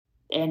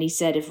And he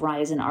said, if Ry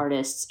is an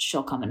artist,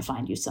 she'll come and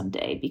find you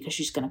someday because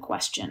she's going to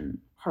question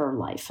her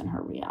life and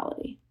her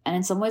reality. And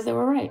in some ways, they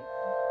were right.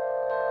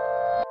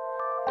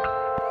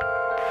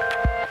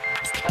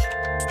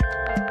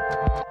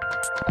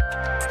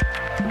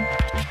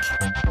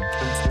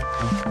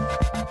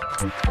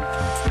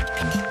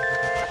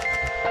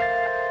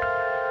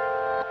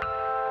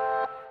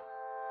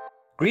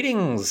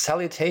 Greetings,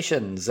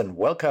 salutations, and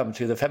welcome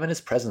to The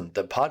Feminist Present,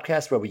 the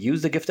podcast where we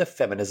use the gift of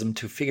feminism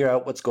to figure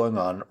out what's going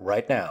on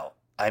right now.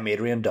 I'm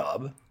Adrian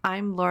Daub.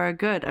 I'm Laura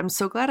Good. I'm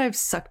so glad I've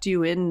sucked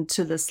you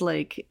into this,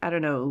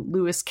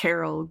 Lewis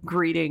Carroll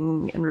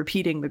greeting and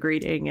repeating the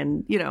greeting.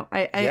 And,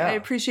 I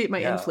appreciate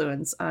my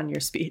influence on your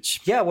speech.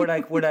 Yeah, we're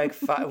like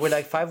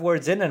 5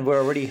 words in and we're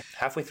already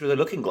halfway through the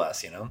looking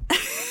glass,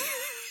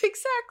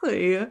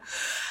 Exactly.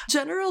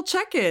 General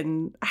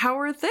check-in. How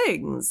are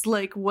things?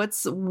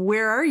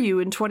 Where are you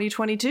in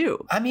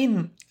 2022? I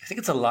mean, I think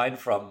it's a line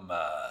from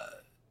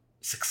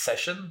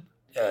Succession.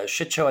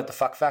 Shit show at the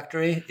fuck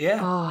factory.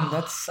 Yeah,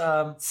 that's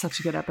such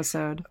a good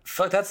episode.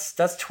 That's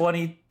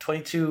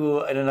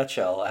 2022 in a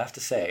nutshell, I have to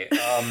say.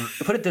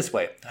 Put it this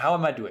way: how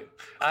am I doing?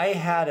 I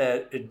had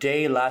a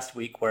day last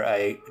week where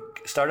I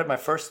started my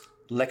first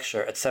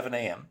lecture at 7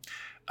 a.m.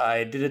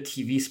 I did a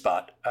TV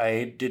spot.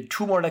 I did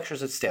 2 more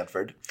lectures at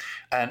Stanford,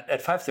 and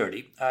at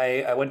 5:30,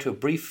 I went to a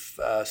brief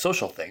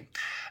social thing.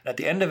 And at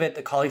the end of it,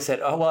 the colleague said,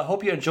 "Oh well, I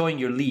hope you're enjoying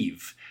your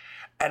leave,"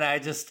 and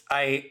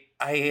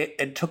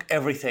it took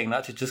everything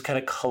not to just kind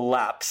of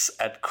collapse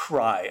and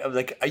cry. I'm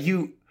like, are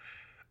you,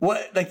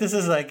 what? Like, this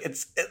is like,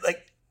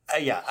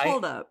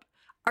 Hold up.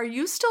 Are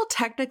you still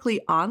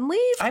technically on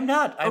leave? I'm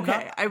not. I'm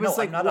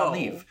not on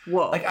leave.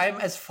 Whoa. Like, I'm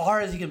as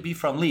far as you can be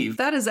from leave.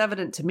 That is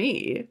evident to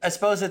me. I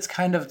suppose it's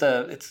kind of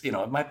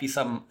it might be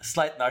some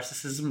slight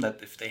narcissism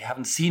that if they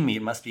haven't seen me,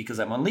 it must be because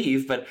I'm on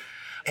leave. But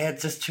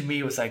it just, to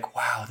me, was like,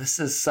 wow, this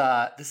is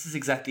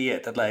exactly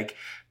it. That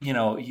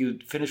you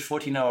finish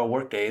 14-hour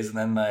work days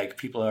and then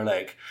people are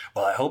like,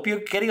 well, I hope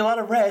you're getting a lot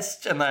of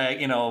rest. And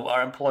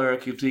our employer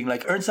keeps being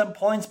like, earn some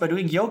points by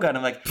doing yoga. And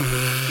I'm like,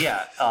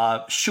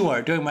 yeah,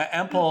 sure. During my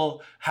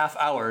ample half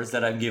hours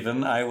that I'm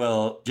given, I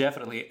will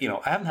definitely,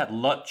 I haven't had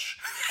lunch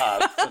for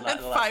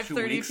the last 2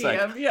 weeks. 5:30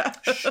 p.m. Yeah.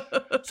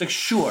 It's like,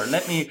 sure,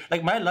 let me,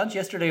 my lunch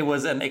yesterday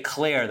was an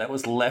eclair that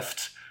was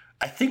left,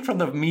 I think, from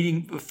the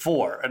meeting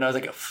before. And I was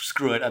like,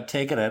 screw it, I'm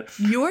taking it.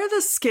 You're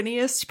the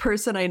skinniest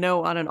person I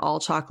know on an all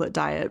chocolate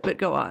diet, but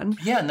go on.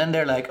 Yeah, and then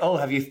they're like, oh,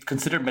 have you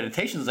considered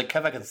meditation? It's like,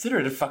 have I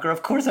considered it? Fucker,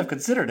 of course I've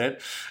considered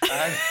it.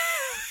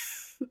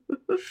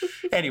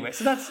 Anyway,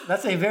 so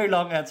that's a very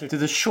long answer to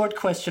the short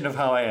question of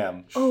how I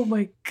am. Oh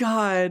my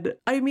God.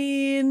 I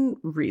mean,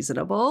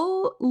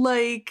 reasonable.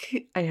 I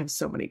have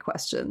so many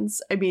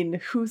questions. I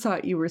mean, who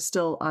thought you were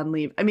still on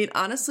leave? I mean,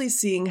 honestly,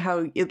 seeing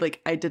how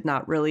I did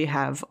not really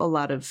have a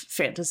lot of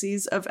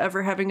fantasies of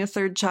ever having a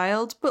third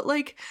child, but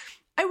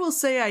I will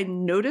say I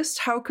noticed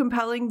how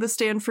compelling the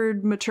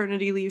Stanford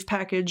maternity leave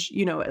package,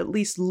 at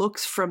least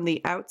looks from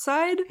the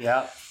outside.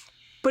 Yeah.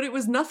 But it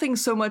was nothing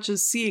so much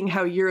as seeing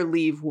how your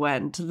leave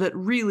went that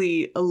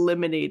really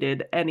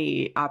eliminated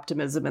any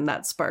optimism in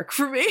that spark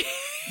for me.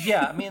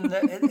 Yeah, I mean,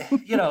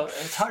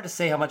 it's hard to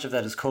say how much of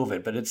that is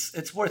COVID, but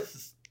it's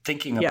worth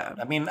thinking about.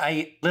 Yeah. I mean,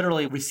 I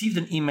literally received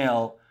an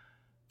email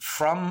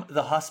from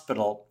the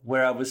hospital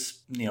where I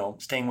was,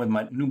 staying with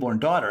my newborn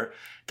daughter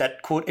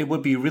that, quote, it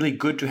would be really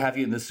good to have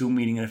you in the Zoom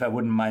meeting and if I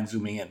wouldn't mind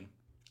zooming in.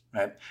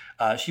 Right.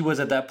 She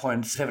was at that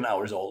point 7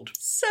 hours old.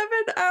 7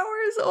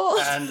 hours old.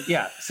 And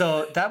yeah,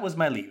 so that was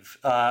my leave.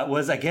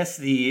 Was, I guess,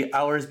 the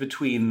hours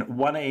between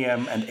 1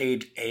 a.m. and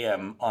 8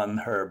 a.m. on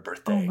her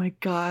birthday. Oh my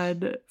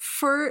God.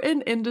 For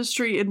an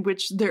industry in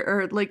which there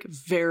are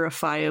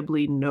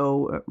verifiably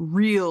no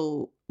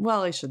real,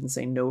 well, I shouldn't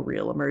say no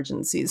real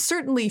emergencies,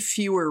 certainly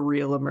fewer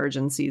real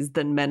emergencies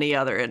than many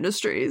other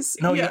industries.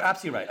 No, You're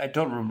absolutely right. I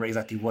don't remember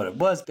exactly what it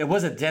was. There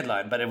was a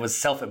deadline, but it was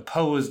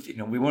self-imposed.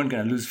 We weren't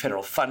going to lose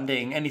federal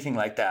funding, anything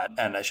like that.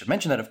 And I should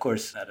mention that, of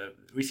course, at a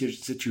research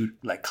institute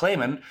like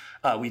Clayman,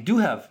 we do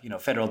have,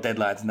 federal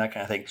deadlines and that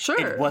kind of thing.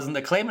 Sure. It wasn't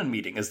a Clayman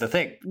meeting is the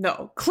thing.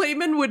 No,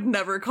 Clayman would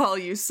never call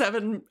you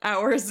 7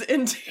 hours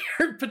into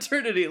your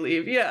paternity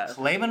leave. Yeah.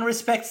 Clayman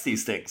respects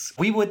these things.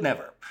 We would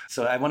never.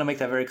 So I want to make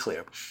that very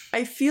clear.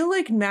 I feel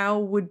like now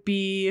would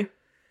be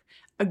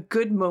a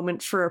good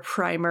moment for a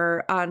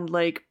primer on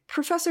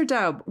Professor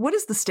Daub, what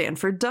is the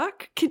Stanford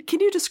duck? Can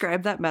you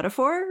describe that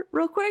metaphor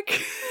real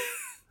quick?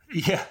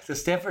 Yeah, the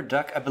Stanford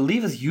duck, I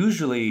believe, is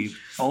usually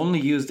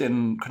only used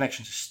in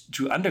connection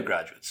to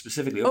undergraduates,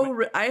 specifically.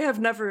 Oh, I have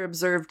never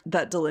observed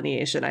that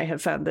delineation. I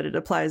have found that it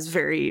applies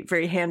very,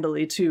 very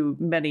handily to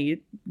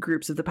many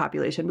groups of the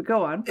population. But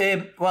go on.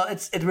 Well,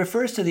 it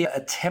refers to the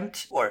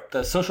attempt or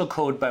the social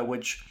code by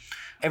which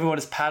everyone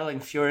is paddling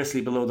furiously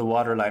below the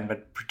waterline,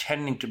 but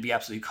pretending to be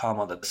absolutely calm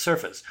on the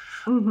surface.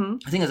 Mm-hmm.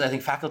 The thing is, I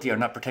think faculty are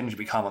not pretending to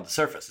be calm on the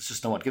surface. It's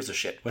just no one gives a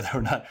shit whether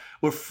or not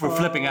we're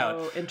flipping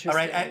out. Interesting. All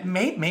right,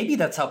 maybe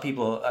that's how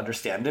people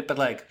understand it, but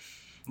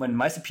when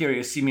my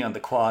superiors see me on the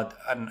quad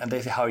and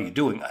they say, "How are you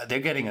doing?" They're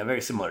getting a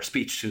very similar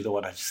speech to the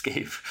one I just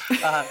gave.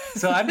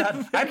 So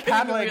I'm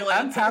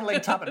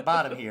paddling top and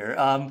bottom here.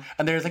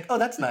 And they're like, "Oh,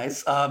 that's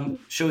nice.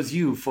 Shows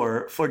you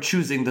for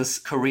choosing this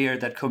career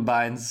that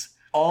combines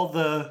all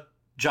the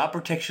job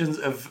protections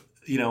of,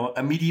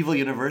 a medieval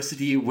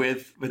university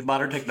with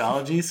modern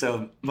technology.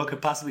 So what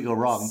could possibly go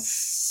wrong?"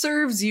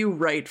 Serves you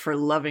right for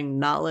loving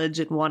knowledge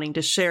and wanting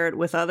to share it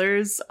with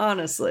others,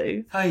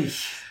 honestly.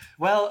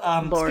 Well,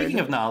 speaking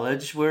of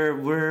knowledge,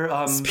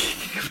 we're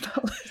Speaking of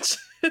knowledge.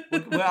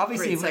 we're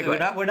obviously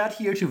we're not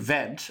here to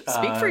vent.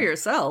 Speak for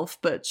yourself,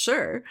 but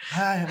sure.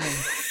 I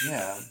mean,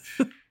 yeah.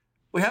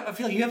 I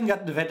feel like you haven't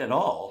gotten to vent at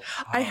all.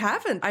 I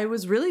haven't. I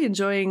was really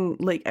enjoying,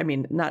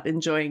 not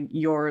enjoying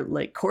your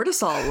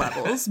cortisol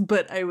levels,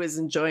 but I was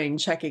enjoying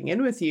checking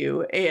in with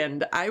you.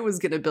 And I was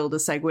going to build a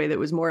segue that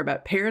was more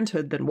about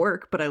parenthood than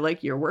work, but I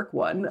like your work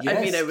one.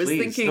 Yes, I was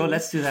thinking, no,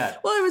 let's do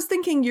that. Well, I was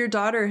thinking your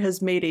daughter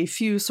has made a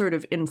few sort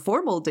of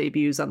informal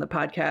debuts on the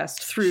podcast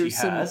through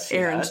some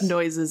errand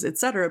noises,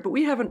 etc. But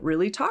we haven't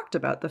really talked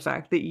about the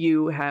fact that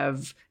you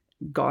have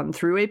gone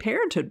through a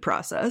parenthood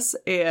process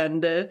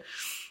and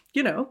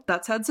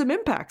that's had some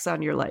impacts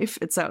on your life,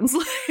 it sounds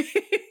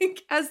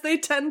like, as they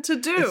tend to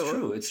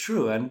do. It's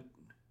true. And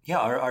yeah,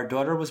 our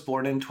daughter was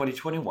born in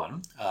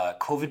 2021,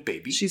 COVID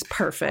baby. She's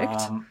perfect.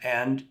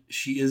 And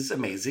she is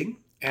amazing.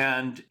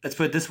 And let's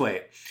put it this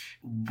way.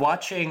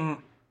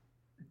 Watching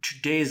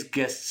today's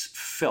guest's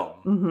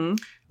film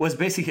was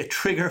basically a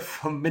trigger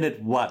from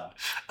minute one.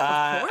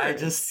 I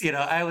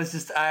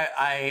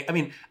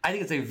mean, I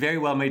think it's a very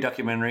well-made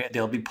documentary.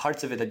 There'll be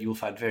parts of it that you will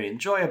find very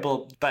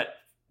enjoyable, but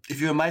if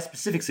you're in my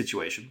specific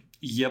situation,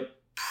 you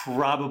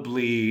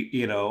probably,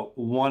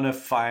 want to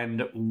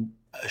find,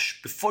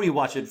 before you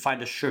watch it,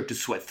 find a shirt to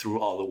sweat through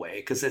all the way,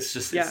 because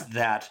it's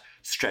that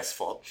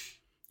stressful.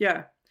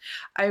 Yeah.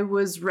 I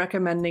was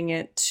recommending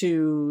it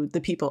to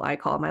the people I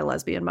call my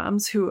lesbian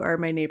moms, who are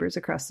my neighbors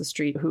across the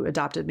street who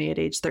adopted me at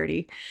age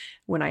 30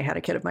 when I had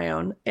a kid of my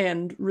own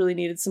and really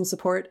needed some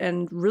support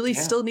and really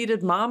still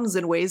needed moms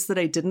in ways that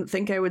I didn't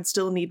think I would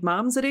still need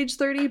moms at age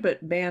 30,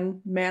 but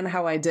man,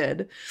 how I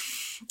did.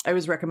 I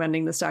was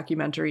recommending this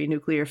documentary,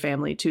 Nuclear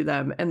Family, to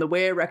them. And the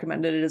way I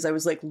recommended it is I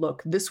was like,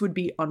 look, this would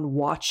be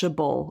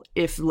unwatchable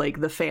if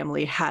the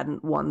family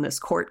hadn't won this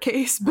court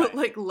case. But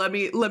let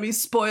me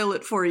spoil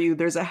it for you.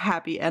 There's a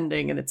happy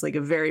ending, and it's a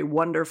very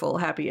wonderful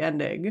happy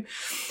ending.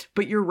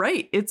 But you're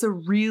right.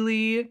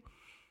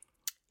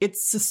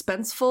 It's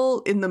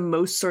suspenseful in the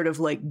most sort of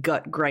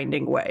gut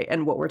grinding way.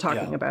 And what we're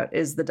talking about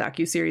is the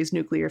docuseries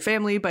Nuclear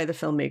Family by the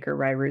filmmaker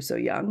Ry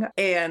Russo-Young.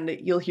 And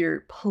you'll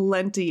hear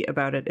plenty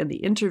about it in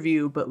the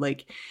interview, but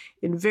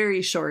in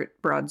very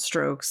short, broad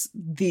strokes,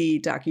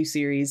 the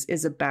docuseries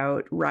is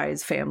about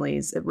Ry's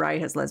families. Ry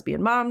has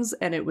lesbian moms,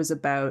 and it was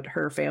about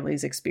her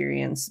family's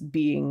experience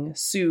being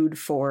sued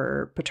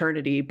for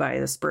paternity by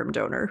a sperm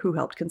donor who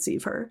helped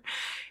conceive her.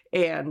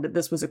 And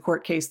this was a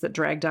court case that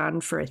dragged on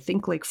for, I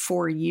think,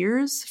 4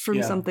 years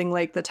from something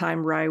like the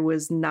time Ry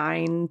was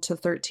 9 to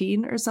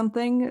 13 or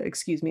something.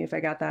 Excuse me if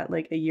I got that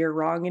a year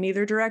wrong in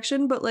either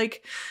direction, but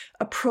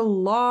a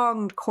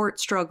prolonged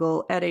court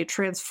struggle at a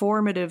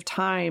transformative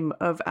time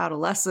of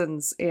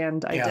adolescence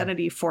and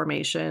identity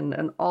formation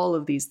and all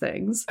of these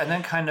things. And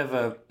then kind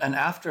of an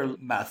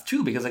aftermath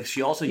too, because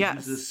she also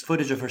uses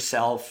footage of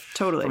herself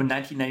from a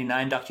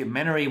 1999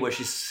 documentary where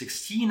she's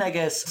 16, I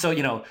guess.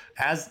 So,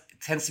 as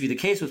tends to be the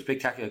case with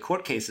spectacular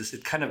court cases,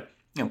 it kind of,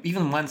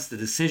 even once the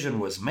decision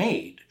was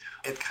made,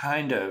 it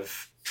kind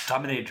of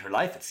dominated her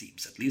life, it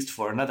seems, at least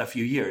for another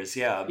few years.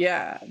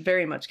 Yeah,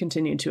 very much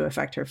continued to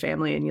affect her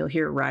family. And you'll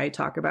hear Ry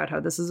talk about how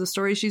this is a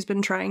story she's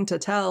been trying to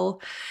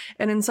tell,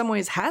 and in some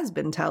ways has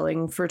been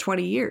telling for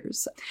 20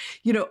 years.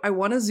 I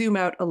want to zoom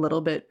out a little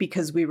bit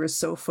because we were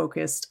so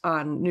focused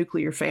on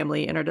Nuclear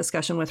Family in our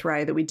discussion with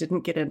Ry that we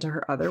didn't get into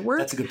her other work.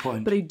 That's a good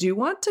point. But I do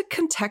want to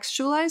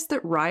contextualize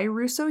that Ry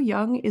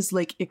Russo-Young is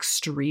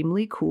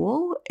extremely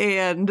cool.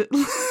 And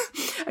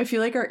I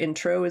feel like our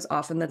intro is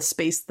often that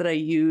space that I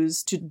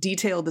use to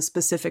detail the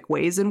specific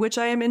ways in which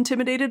I am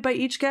intimidated by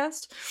each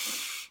guest.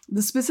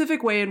 The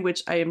specific way in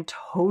which I am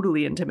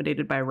totally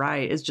intimidated by Ry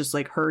is just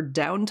her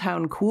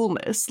downtown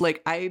coolness.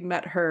 I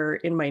met her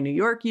in my New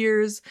York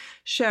years.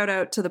 Shout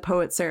out to the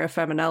poet Sarah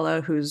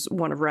Feminella, who's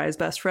one of Ry's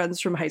best friends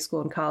from high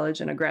school and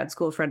college and a grad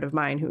school friend of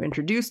mine who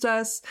introduced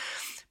us.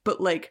 But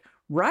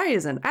Ry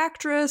is an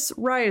actress.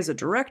 Ry is a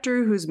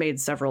director who's made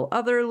several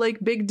other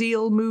big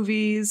deal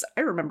movies.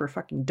 I remember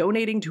fucking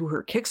donating to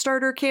her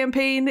Kickstarter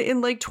campaign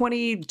in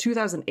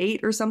 2008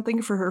 or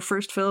something for her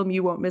first film,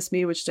 You Won't Miss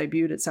Me, which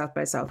debuted at South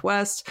by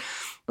Southwest.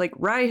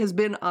 Ry has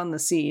been on the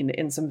scene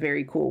in some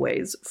very cool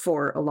ways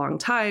for a long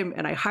time,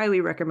 and I highly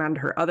recommend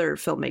her other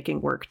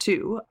filmmaking work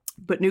too.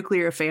 But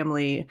Nuclear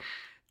Family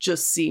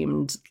just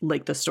seemed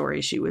like the story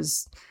she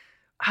was...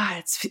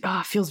 it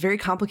feels very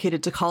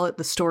complicated to call it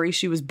the story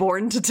she was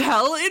born to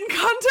tell in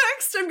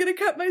context. I'm going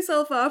to cut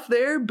myself off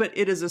there, but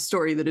it is a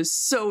story that is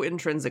so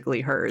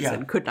intrinsically hers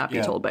and could not be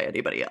told by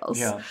anybody else.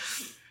 Yeah.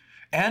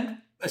 And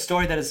a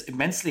story that is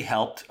immensely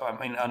helped, I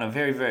mean, on a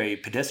very, very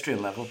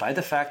pedestrian level, by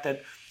the fact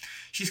that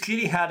she's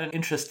clearly had an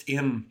interest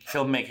in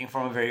filmmaking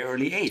from a very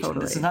early age. Totally.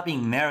 And this is not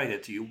being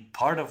narrated to you.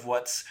 Part of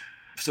what's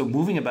so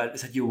moving about it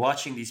is that you're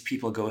watching these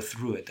people go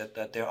through it,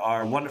 that there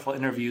are wonderful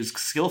interviews,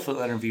 skillful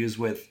interviews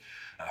with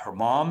her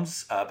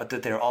moms, but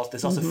that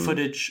there's also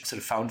footage, sort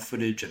of found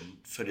footage and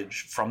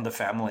footage from the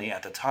family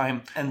at the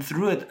time. And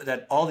through it,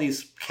 that all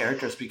these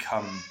characters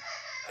become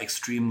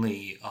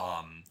extremely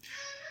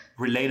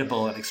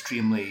relatable and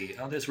extremely,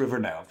 oh, there's River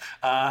now.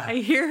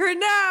 I hear her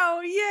now.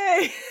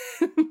 Yay.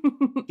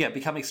 Yeah,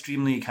 become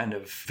extremely kind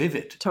of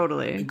vivid.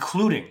 Totally.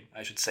 Including,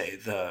 I should say,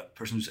 the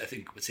person who's, I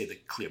think, would say the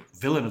clear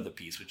villain of the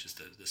piece, which is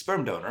the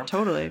sperm donor.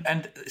 Totally.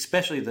 And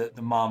especially the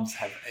moms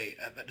have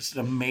just an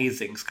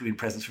amazing screen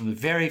presence from the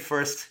very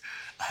first.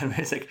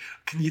 It's like,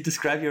 can you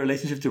describe your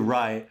relationship to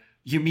Ry?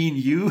 You mean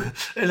you?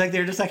 Like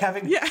they're just like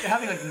having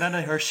like none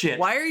of her shit.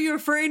 Why are you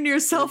referring to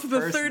yourself in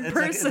the third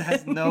person? Like, it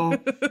has no,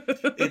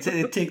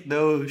 it takes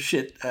no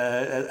shit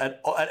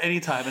at any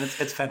time, and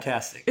it's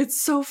fantastic.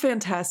 It's so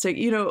fantastic.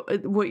 You know,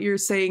 what you're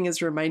saying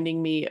is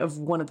reminding me of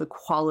one of the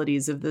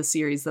qualities of the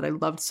series that I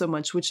loved so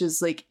much, which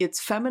is like its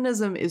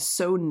feminism is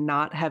so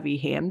not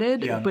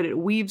heavy-handed, but it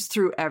weaves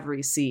through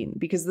every scene,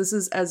 because this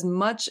is as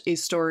much a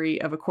story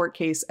of a court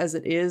case as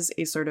it is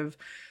a sort of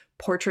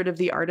portrait of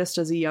the artist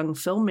as a young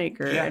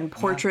filmmaker and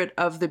portrait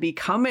of the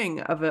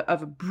becoming of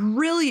a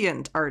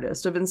brilliant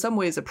artist, of in some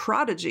ways a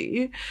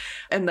prodigy.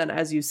 And then,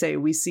 as you say,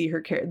 we see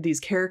these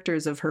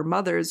characters of her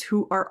mothers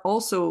who are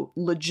also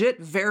legit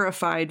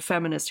verified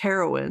feminist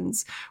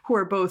heroines, who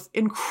are both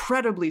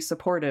incredibly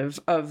supportive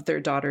of their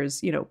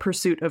daughter's, you know,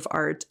 pursuit of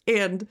art,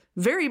 and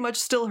very much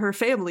still her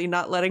family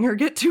not letting her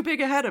get too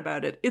big ahead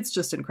about it. It's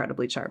just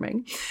incredibly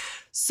charming.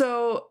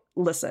 So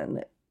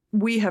listen,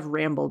 we have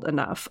rambled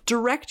enough.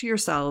 Direct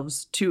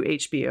yourselves to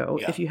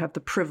HBO if you have the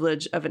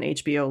privilege of an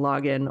HBO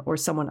login or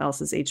someone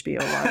else's HBO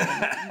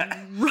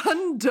login.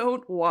 Run,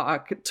 don't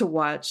walk to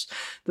watch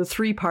the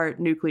 3-part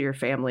Nuclear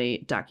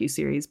Family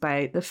docuseries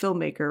by the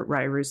filmmaker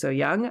Ry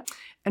Russo-Young.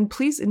 And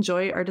please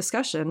enjoy our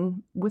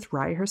discussion with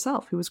Ry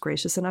herself, who was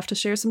gracious enough to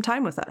share some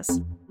time with us.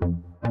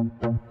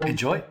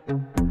 Enjoy.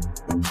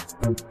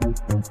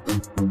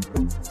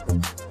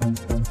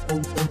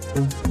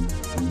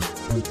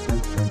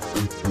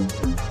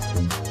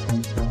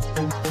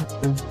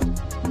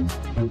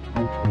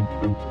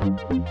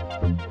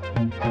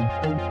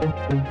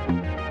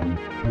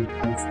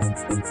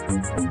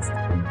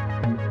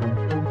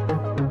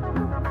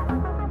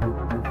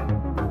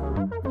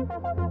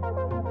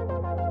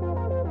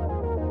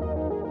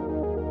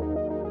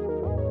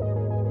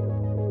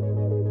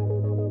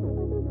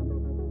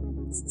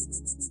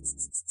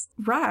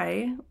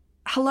 Ry,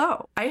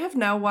 hello. I have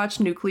now watched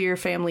Nuclear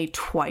Family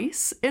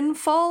twice in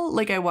full.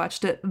 Like, I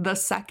watched it the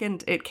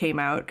second it came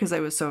out because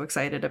I was so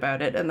excited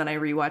about it, and then I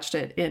rewatched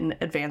it in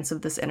advance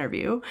of this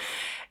interview.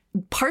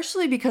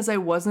 Partially because I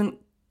wasn't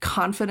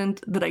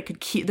confident that I could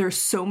keep, there's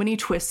so many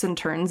twists and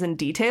turns and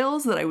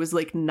details that I was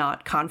like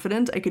not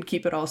confident I could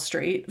keep it all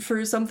straight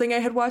for something I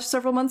had watched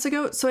several months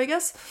ago. So I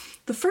guess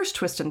the first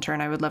twist and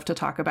turn I would love to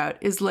talk about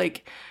is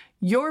like,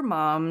 your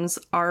moms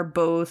are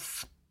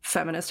both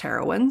feminist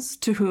heroines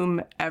to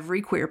whom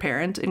every queer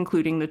parent,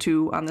 including the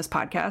two on this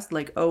podcast,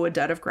 like owe a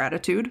debt of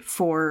gratitude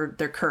for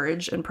their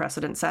courage and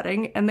precedent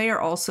setting. And they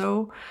are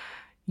also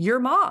your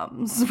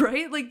moms,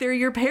 right? Like, they're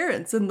your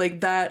parents. And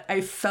like that,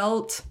 I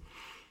felt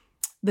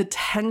the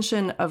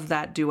tension of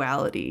that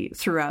duality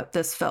throughout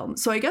this film.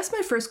 So I guess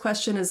my first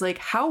question is like,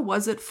 how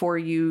was it for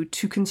you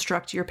to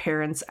construct your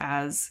parents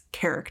as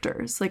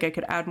characters? Like, I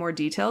could add more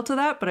detail to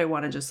that, but I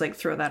want to just like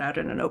throw that out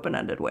in an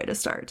open-ended way to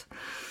start.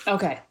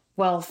 Okay.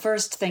 Well,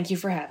 first, thank you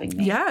for having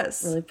me.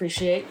 Yes. Really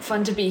appreciate it.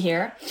 Fun to be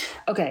here.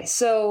 Okay,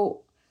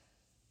 so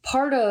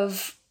part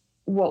of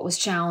what was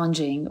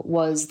challenging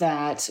was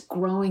that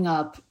growing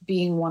up,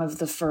 being one of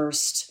the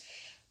first,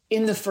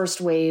 in the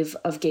first wave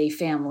of gay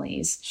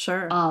families,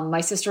 Sure.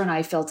 My sister and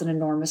I felt an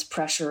enormous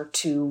pressure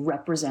to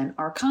represent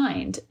our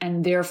kind,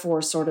 and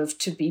therefore sort of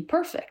to be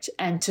perfect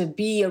and to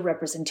be a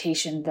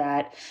representation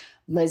that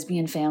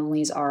lesbian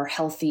families are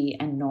healthy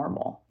and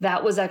normal.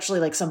 That was actually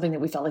like something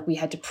that we felt like we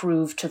had to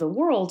prove to the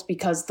world,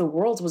 because the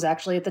world was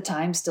actually at the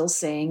time still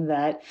saying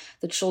that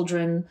the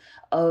children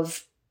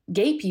of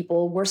gay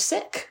people were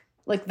sick.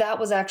 Like, that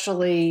was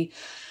actually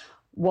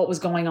what was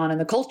going on in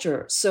the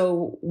culture.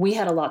 So we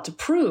had a lot to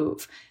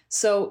prove.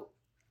 So,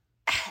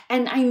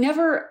 and I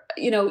never,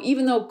 you know,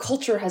 even though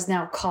culture has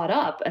now caught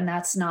up and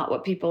that's not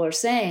what people are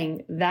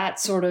saying, that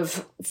sort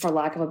of, for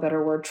lack of a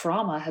better word,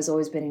 trauma has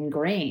always been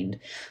ingrained.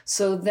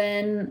 So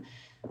then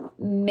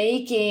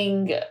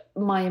making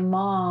my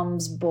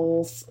moms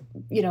both,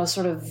 you know,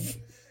 sort of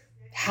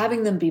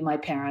having them be my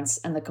parents,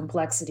 and the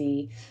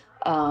complexity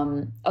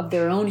of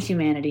their own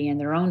humanity and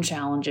their own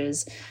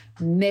challenges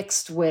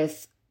mixed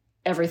with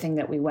everything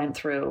that we went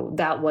through,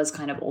 that was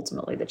kind of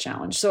ultimately the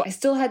challenge. So I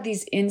still had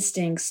these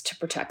instincts to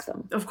protect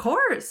them. Of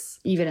course.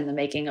 Even in the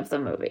making of the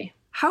movie.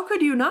 How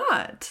could you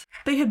not?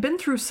 They had been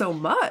through so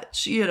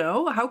much, you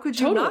know? How could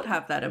you not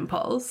have that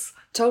impulse?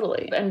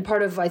 Totally. And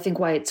part of, I think,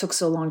 why it took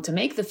so long to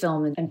make the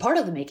film, and part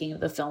of the making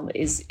of the film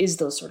is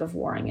those sort of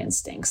warring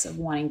instincts of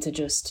wanting to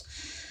just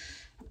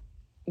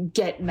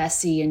get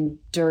messy and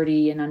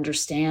dirty and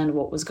understand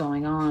what was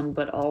going on,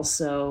 but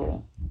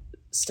also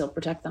still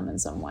protect them in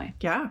some way.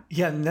 Yeah.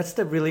 Yeah, and that's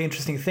the really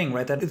interesting thing,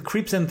 right? That it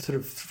creeps in sort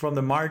of from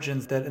the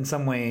margins that in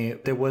some way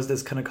there was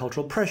this kind of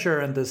cultural pressure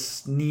and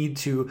this need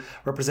to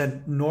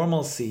represent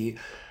normalcy.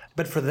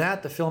 But for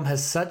that, the film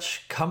has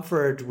such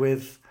comfort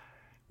with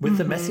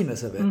the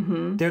messiness of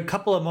it. There are a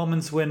couple of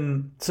moments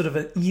when sort of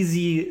an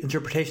easy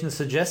interpretation is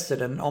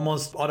suggested, and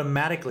almost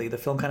automatically the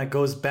film kind of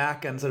goes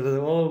back and sort of,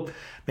 oh,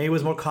 maybe it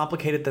was more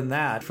complicated than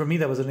that. For me,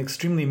 that was an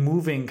extremely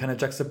moving kind of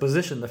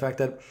juxtaposition, the fact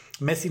that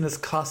messiness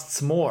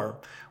costs more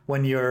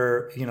when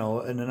you're, you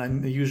know, in an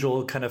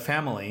unusual kind of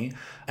family,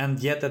 and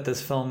yet that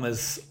this film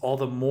is all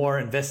the more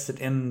invested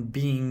in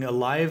being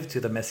alive to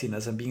the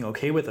messiness and being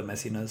okay with the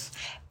messiness.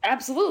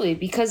 Absolutely,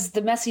 because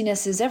the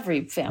messiness is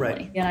every family.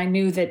 Right. And I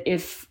knew that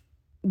if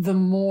the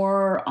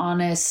more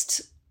honest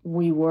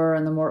we were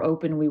and the more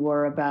open we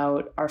were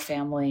about our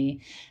family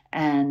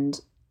and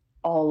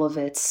all of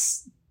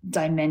its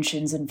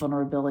dimensions and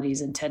vulnerabilities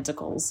and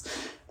tentacles,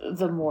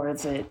 the more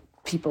that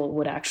people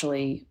would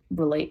actually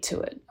relate to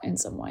it in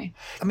some way.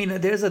 I mean,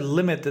 there's a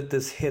limit that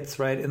this hits,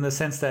 right? In the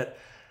sense that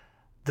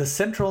the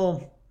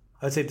central,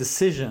 I would say,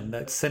 decision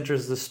that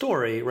centers the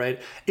story,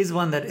 right, is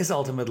one that is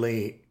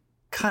ultimately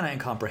kind of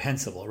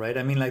incomprehensible, right?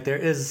 I mean, like there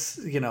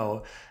is, you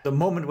know, the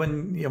moment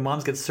when your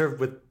moms get served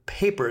with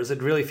papers,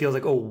 it really feels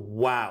like, oh,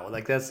 wow.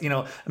 Like that's, you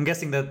know, I'm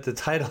guessing that the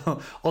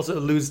title also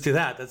alludes to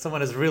that someone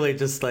has really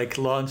just like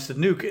launched a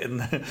nuke in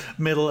the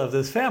middle of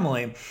this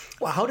family.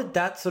 Well, how did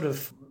that sort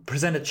of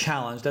present a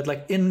challenge that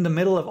like in the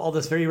middle of all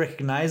this very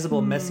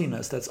recognizable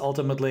messiness that's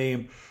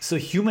ultimately so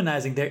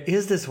humanizing, there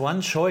is this one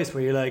choice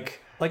where you're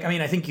like, I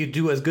mean, I think you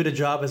do as good a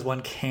job as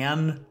one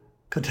can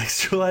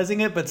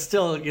contextualizing it, but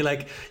still you're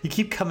like, you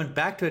keep coming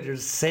back to it, you're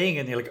just saying it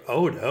and you're like,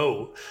 oh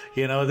no,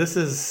 you know,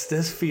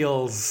 this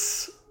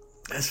feels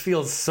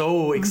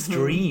so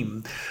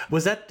extreme.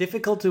 Was that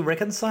difficult to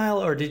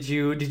reconcile, or did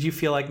you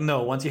feel like,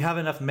 no, once you have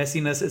enough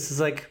messiness, it's just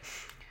like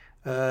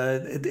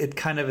it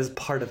kind of is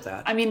part of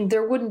that? I mean,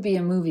 there wouldn't be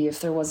a movie if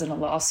there wasn't a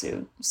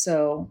lawsuit.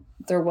 So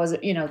there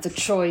wasn't, you know, the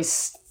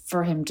choice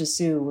for him to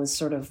sue was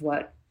sort of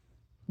what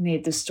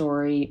made the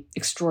story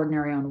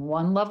extraordinary on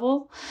one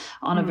level,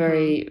 on a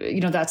very, you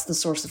know, that's the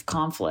source of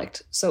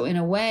conflict. So in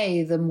a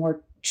way, the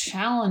more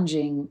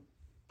challenging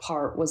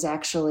part was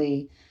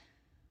actually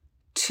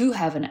to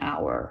have an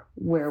hour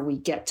where we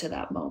get to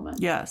that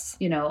moment. Yes.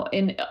 You know,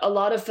 in a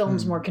lot of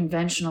films more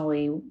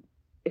conventionally,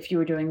 if you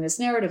were doing this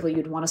narratively,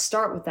 you'd want to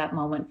start with that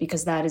moment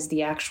because that is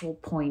the actual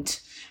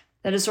point.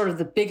 That is sort of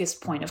the biggest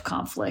point of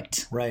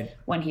conflict, right,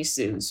 when he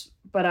sues.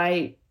 But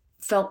I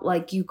felt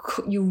like you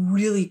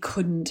really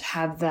couldn't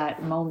have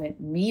that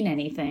moment mean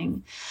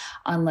anything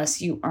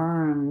unless you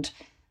earned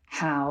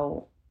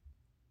how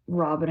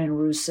Robin and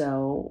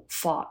Russo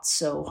fought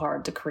so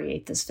hard to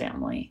create this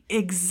family.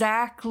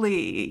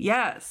 Exactly.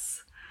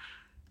 Yes.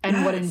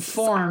 And what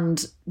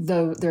informed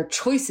their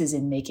choices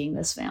in making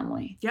this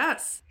family.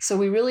 Yes. So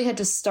we really had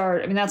to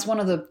start, I mean, that's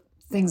one of the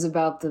things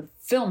about the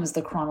film is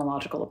the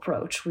chronological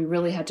approach. We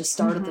really had to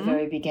start at the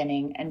very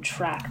beginning and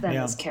track them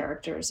as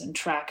characters and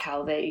track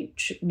how they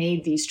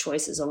made these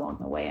choices along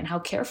the way and how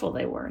careful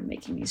they were in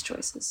making these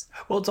choices.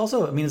 Well, it's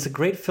also, I mean, it's a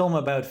great film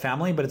about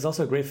family, but it's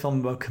also a great film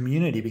about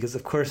community because,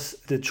 of course,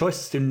 the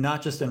choices do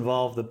not just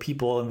involve the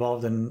people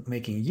involved in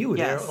making you.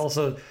 Yes. They're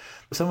also,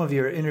 some of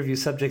your interview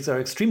subjects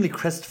are extremely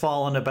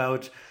crestfallen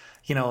about,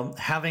 you know,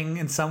 having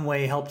in some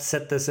way helped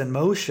set this in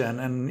motion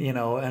and, you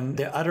know, and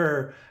the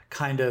utter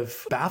kind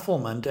of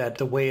bafflement at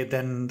the way it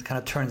then kind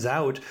of turns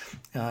out,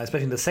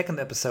 especially in the second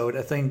episode.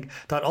 I think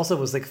that also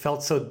was like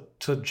felt so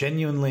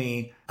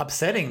genuinely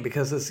upsetting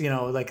because it's, you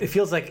know, like it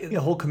feels like the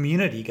whole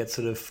community gets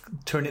sort of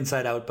turned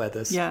inside out by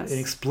this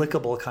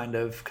inexplicable kind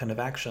of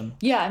action.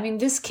 Yeah, I mean,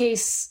 this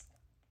case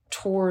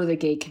tore the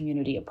gay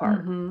community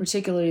apart,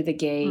 particularly the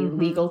gay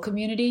legal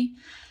community.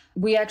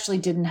 We actually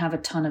didn't have a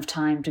ton of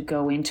time to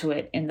go into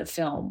it in the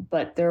film,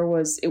 but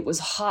it was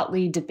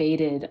hotly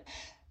debated,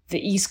 the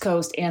East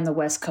Coast and the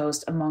West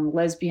Coast, among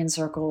lesbian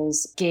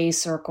circles, gay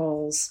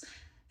circles,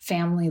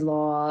 family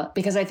law,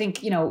 because I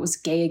think, you know, it was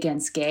gay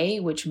against gay,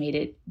 which made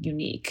it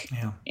unique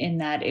in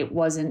that it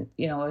wasn't,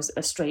 you know,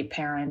 a straight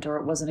parent, or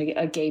it wasn't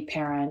a gay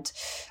parent,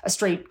 a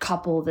straight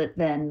couple that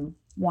then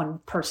one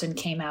person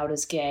came out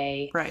as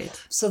gay.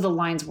 Right. So the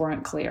lines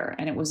weren't clear.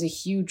 And it was a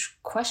huge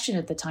question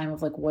at the time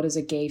of like, what does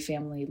a gay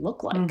family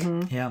look like?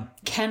 Yeah.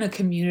 Can a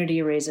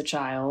community raise a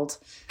child?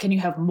 Can you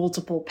have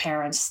multiple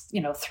parents,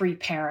 you know, 3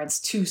 parents,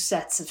 2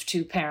 sets of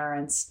 2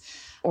 parents?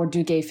 Or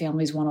do gay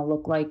families want to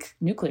look like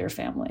nuclear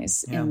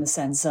families in the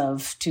sense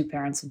of 2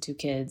 parents and 2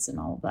 kids and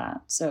all of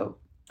that? So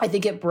I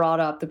think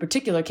the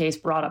particular case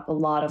brought up a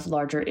lot of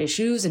larger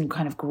issues and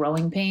kind of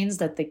growing pains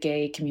that the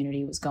gay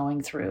community was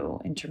going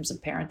through in terms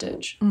of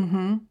parentage.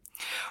 Mm-hmm.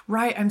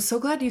 Right. I'm so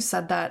glad you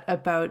said that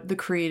about the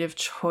creative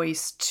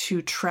choice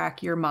to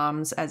track your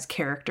moms as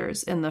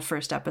characters in the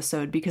first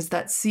episode, because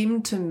that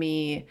seemed to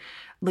me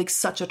like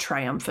such a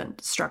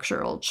triumphant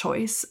structural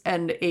choice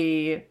and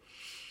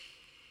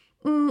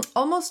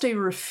almost a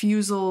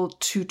refusal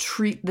to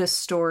treat this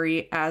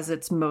story as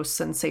its most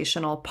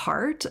sensational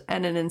part,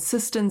 and an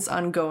insistence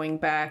on going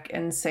back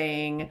and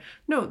saying,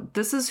 no,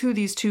 this is who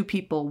these two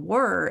people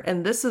were,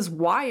 and this is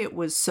why it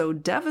was so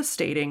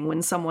devastating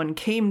when someone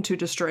came to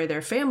destroy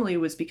their family,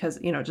 was because,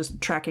 just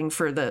tracking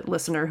for the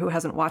listener who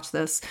hasn't watched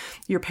this,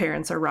 your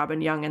parents are Robin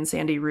Young and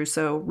Sandy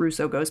Russo.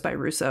 Russo goes by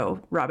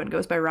Russo, Robin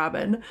goes by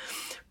Robin.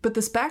 But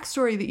this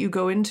backstory that you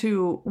go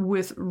into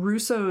with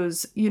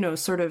Russo's,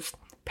 sort of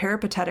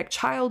peripatetic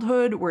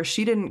childhood where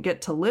she didn't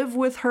get to live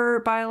with her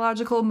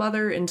biological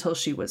mother until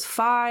she was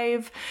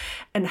 5,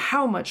 and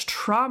how much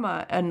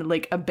trauma and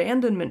like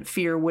abandonment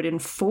fear would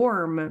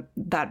inform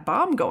that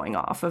bomb going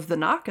off of the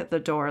knock at the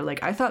door.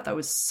 Like, I thought that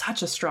was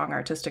such a strong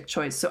artistic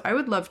choice. So I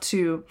would love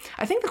to,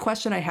 I think the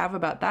question I have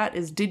about that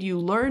is, did you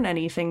learn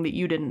anything that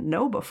you didn't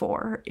know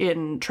before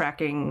in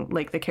tracking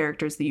like the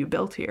characters that you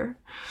built here?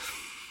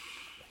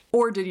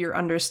 Or did your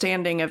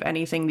understanding of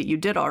anything that you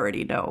did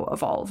already know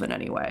evolve in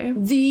any way?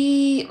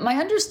 My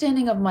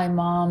understanding of my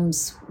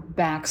mom's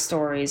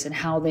backstories and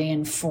how they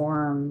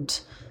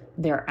informed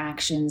their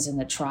actions in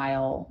the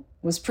trial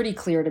was pretty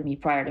clear to me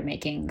prior to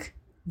making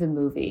the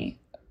movie,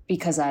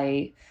 because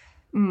I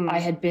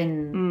had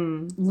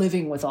been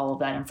living with all of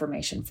that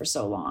information for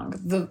so long.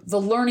 The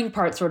learning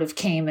part sort of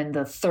came in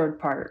the third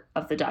part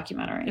of the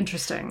documentary.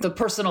 Interesting. The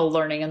personal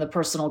learning and the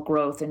personal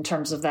growth in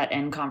terms of that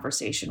end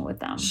conversation with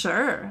them.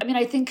 Sure. I mean,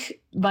 I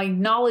think my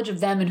knowledge of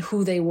them and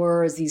who they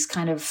were as these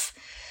kind of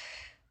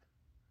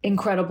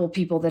incredible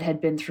people that had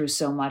been through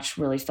so much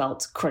really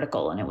felt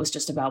critical. And it was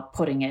just about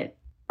putting it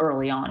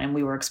early on. And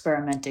we were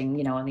experimenting,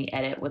 in the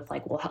edit with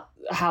like, well,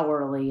 how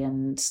early,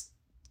 and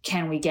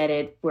can we get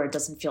it where it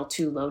doesn't feel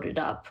too loaded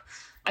up?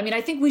 I mean,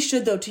 I think we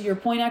should, though, to your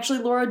point, actually,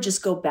 Laura,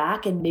 just go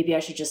back and maybe I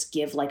should just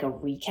give like a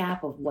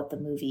recap of what the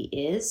movie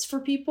is for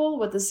people,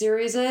 what the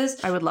series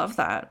is. I would love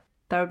that.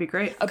 That would be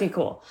great. Okay,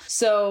 cool.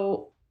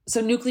 So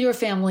Nuclear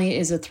Family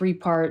is a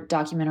 3-part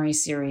documentary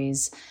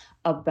series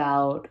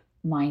about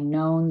my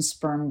known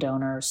sperm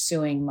donor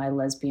suing my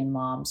lesbian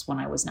moms when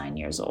I was 9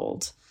 years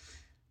old.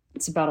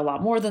 It's about a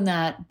lot more than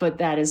that, but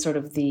that is sort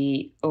of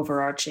the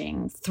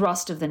overarching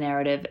thrust of the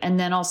narrative. And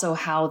then also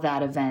how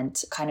that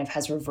event kind of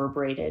has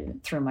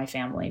reverberated through my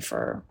family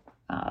for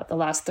the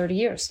last 30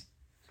 years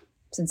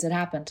since it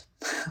happened.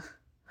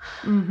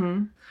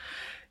 Mm-hmm.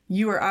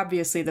 You are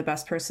obviously the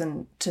best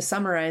person to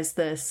summarize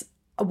this.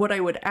 What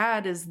I would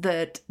add is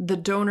that the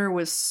donor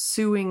was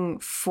suing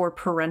for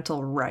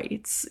parental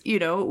rights,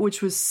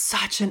 which was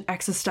such an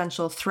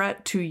existential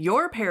threat to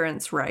your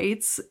parents'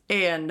 rights.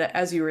 And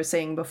as you were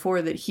saying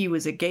before, that he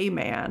was a gay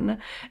man,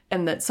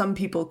 and that some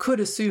people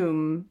could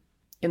assume,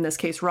 in this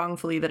case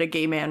wrongfully, that a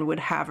gay man would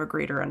have a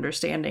greater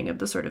understanding of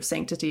the sort of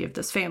sanctity of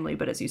this family.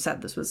 But as you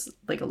said, this was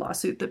like a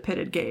lawsuit that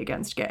pitted gay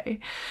against gay.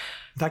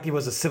 In fact, he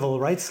was a civil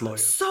rights lawyer.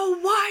 So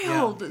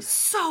wild. Yeah.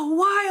 So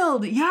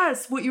wild.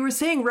 Yes. What you were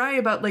saying, Ry,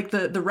 about like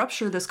the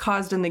rupture this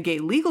caused in the gay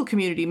legal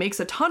community makes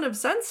a ton of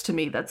sense to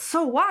me. That's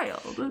so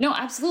wild. No,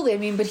 absolutely. I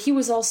mean, but he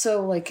was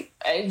also like,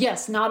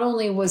 yes, not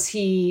only was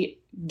he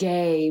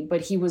gay,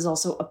 but he was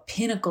also a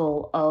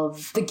pinnacle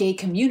of the gay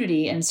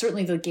community, and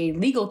certainly the gay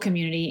legal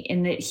community,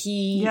 in that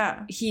he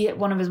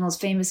one of his most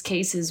famous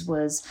cases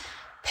was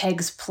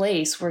Peg's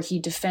Place, where he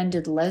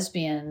defended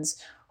lesbians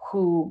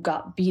who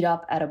got beat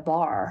up at a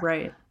bar.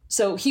 Right.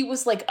 So he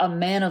was like a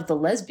man of the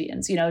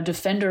lesbians,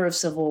 defender of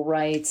civil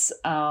rights,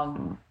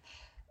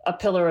 a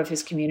pillar of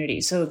his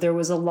community. So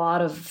there's a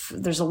lot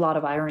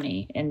of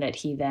irony in that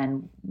he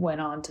then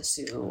went on to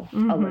sue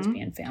a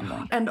lesbian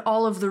family. And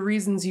all of the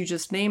reasons you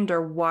just named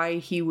are why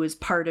he was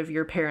part of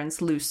your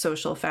parents' loose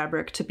social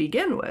fabric to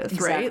begin with,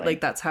 exactly. Right?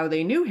 Like that's how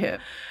they knew him.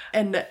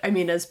 And I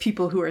mean, as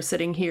people who are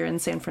sitting here in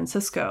San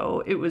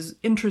Francisco, it was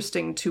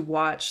interesting to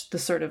watch the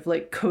sort of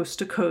like coast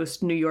to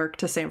coast New York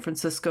to San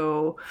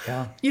Francisco,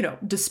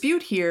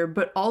 dispute here,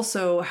 but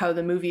also how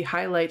the movie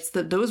highlights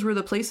that those were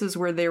the places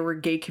where there were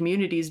gay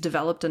communities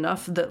developed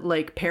enough that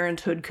like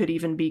parenthood could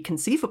even be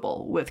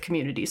conceivable with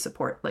community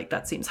support. Like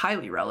that seems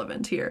highly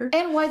relevant here.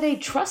 And why they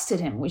trusted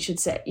him, we should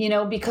say,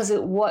 because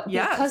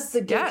because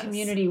the gay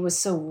community was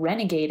so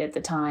renegade at the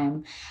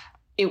time.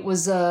 It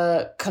was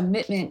a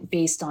commitment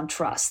based on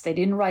trust. They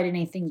didn't write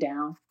anything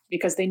down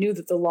because they knew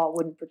that the law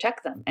wouldn't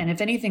protect them. And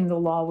if anything, the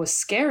law was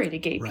scary to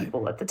gay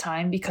people at the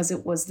time because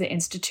it was the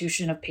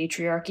institution of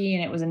patriarchy,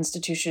 and it was an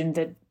institution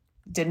that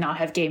did not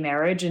have gay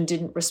marriage and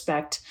didn't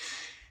respect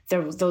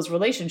those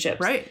relationships.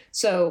 Right.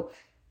 So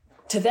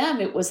to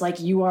them, it was like,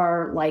 you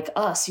are like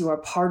us. You are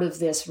part of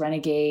this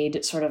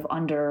renegade sort of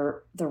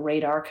under the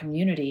radar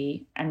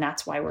community. And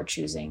that's why we're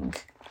choosing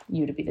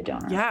you to be the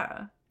donor.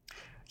 Yeah.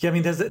 Yeah, I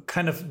mean, there's a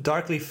kind of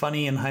darkly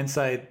funny in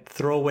hindsight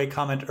throwaway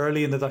comment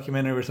early in the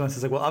documentary where someone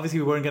says like, well, obviously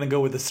we weren't going to go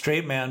with the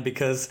straight man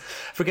because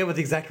I forget what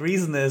the exact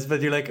reason is,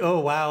 but you're like, oh,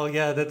 wow,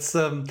 yeah, that's,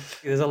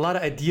 there's a lot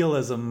of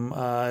idealism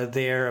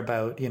there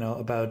about,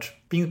 about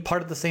being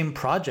part of the same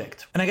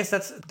project. And I guess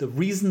that's the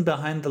reason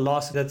behind the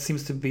lawsuit that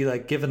seems to be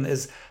like given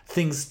is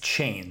things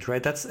change,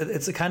 right?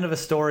 It's a kind of a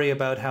story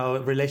about how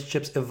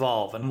relationships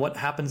evolve and what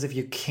happens if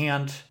you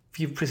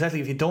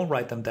don't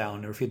write them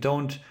down or if you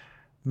don't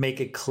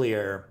make it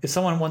clear if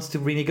someone wants to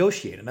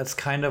renegotiate. And that's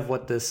kind of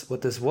what this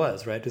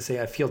was, right? To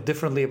say, I feel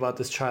differently about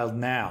this child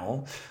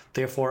now,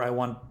 therefore I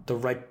want the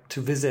right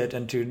to visit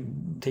and to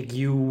take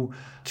you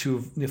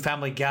to the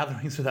family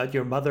gatherings without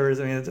your mothers.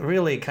 I mean, it's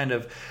really kind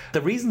of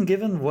the reason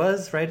given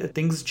was, right,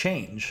 things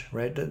change,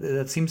 right?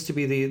 That seems to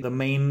be the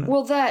main.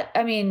 Well,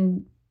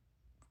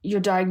 you're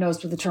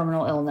diagnosed with a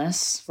terminal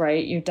illness,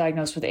 right? You're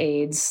diagnosed with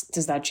AIDS.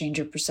 Does that change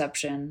your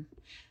perception?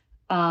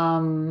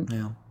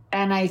 Yeah.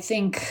 And I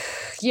think,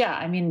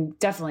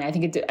 definitely.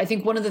 I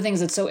think one of the things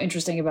that's so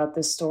interesting about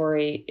this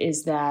story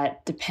is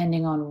that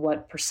depending on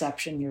what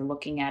perception you're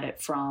looking at it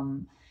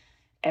from,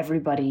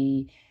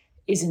 everybody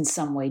is in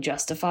some way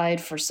justified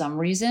for some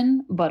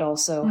reason, but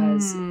also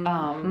has,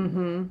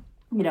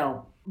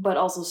 but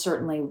also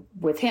certainly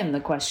with him, the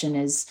question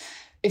is,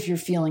 if your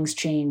feelings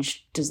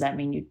change, does that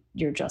mean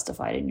you're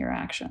justified in your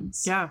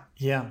actions? Yeah.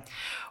 Yeah.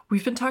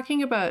 We've been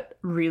talking about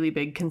really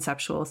big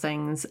conceptual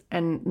things,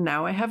 and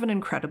now I have an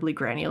incredibly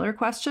granular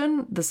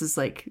question. This is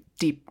like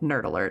deep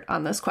nerd alert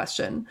on this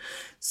question.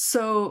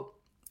 So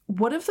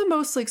one of the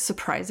most like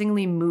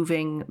surprisingly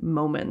moving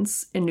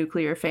moments in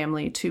Nuclear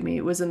Family to me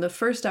was in the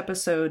first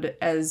episode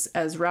as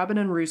Robin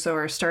and Russo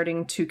are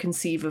starting to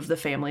conceive of the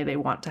family they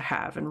want to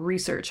have and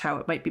research how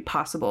it might be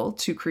possible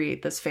to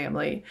create this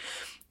family.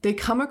 They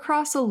come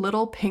across a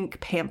little pink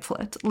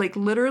pamphlet, like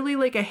literally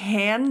like a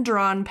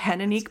hand-drawn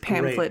pen and ink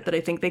pamphlet that I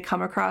think they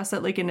come across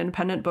at like an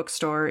independent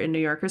bookstore in New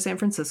York or San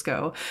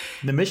Francisco.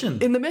 In the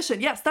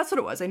Mission. Yes, that's what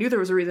it was. I knew there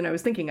was a reason I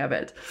was thinking of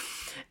it.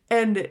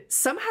 And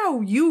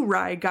somehow you,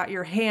 Ry, got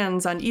your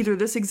hands on either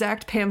this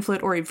exact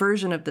pamphlet or a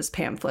version of this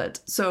pamphlet.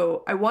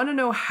 So I want to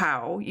know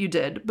how you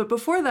did. But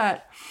before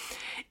that,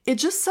 it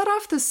just set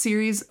off this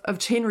series of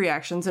chain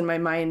reactions in my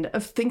mind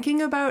of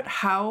thinking about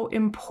how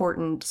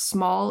important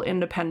small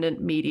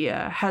independent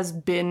media has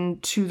been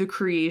to the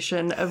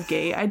creation of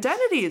gay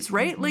identities,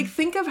 right? Like,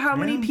 think of how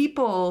many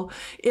people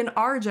in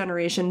our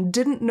generation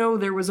didn't know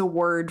there was a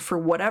word for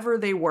whatever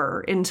they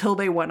were until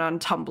they went on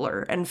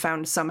Tumblr and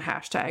found some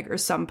hashtag or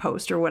some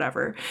post or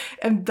whatever.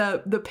 And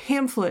the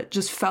pamphlet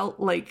just felt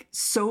like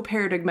so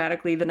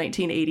paradigmatically the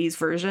 1980s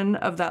version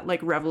of that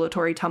like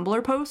revelatory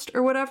Tumblr post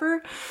or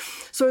whatever.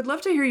 So I'd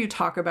love to hear you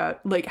talk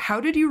about, like,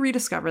 how did you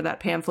rediscover that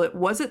pamphlet?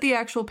 Was it the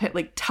actual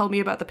tell me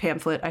about the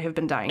pamphlet. I have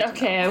been dying to know.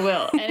 Okay, I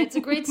will. And it's a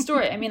great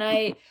story. I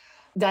mean,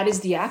 that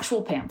is the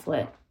actual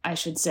pamphlet, I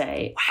should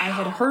say. Wow. I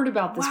had heard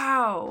about this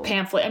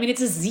pamphlet. I mean,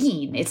 it's a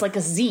zine. It's like a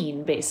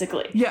zine,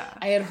 basically. Yeah.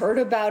 I had heard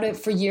about it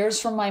for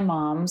years from my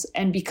mom's.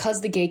 And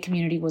because the gay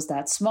community was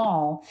that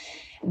small,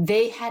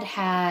 they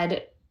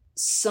had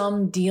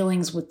some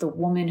dealings with the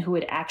woman who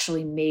had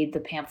actually made the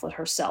pamphlet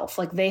herself.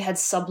 Like, they had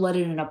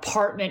subletted an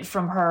apartment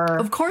from her.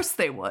 Of course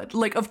they would.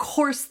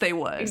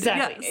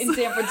 Exactly. Yes. In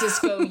San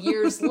Francisco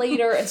years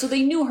later. And so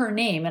they knew her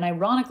name. And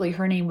ironically,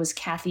 her name was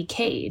Kathy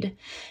Cade.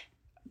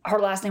 Her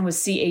last name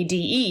was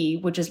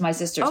Cade, which is my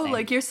sister's name. Oh,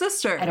 like your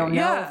sister. I don't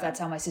know if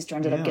that's how my sister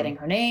ended up getting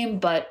her name,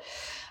 but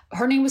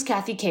her name was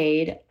Kathy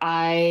Cade.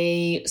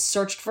 I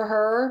searched for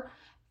her.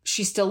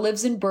 She still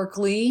lives in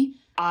Berkeley.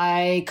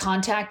 I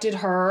contacted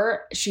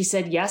her. She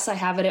said, yes, I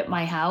have it at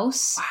my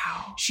house.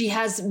 Wow. She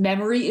has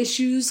memory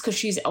issues because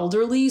she's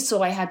elderly.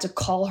 So I had to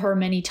call her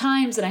many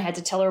times and I had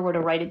to tell her where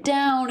to write it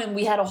down. And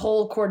we had a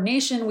whole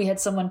coordination. We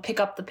had someone pick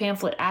up the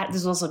pamphlet this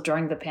was also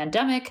during the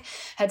pandemic,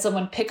 had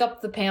someone pick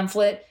up the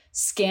pamphlet,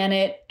 scan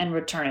it, and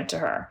return it to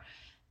her.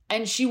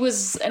 And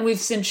we've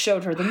since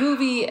showed her the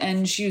movie,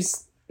 and she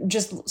was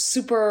just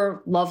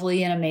super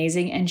lovely and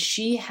amazing. And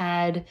she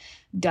had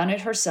done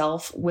it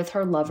herself with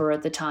her lover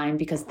at the time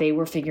because they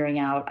were figuring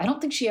out, I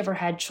don't think she ever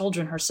had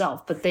children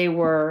herself, but they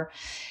were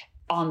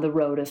on the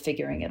road of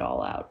figuring it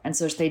all out. And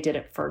so they did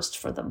it first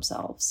for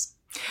themselves.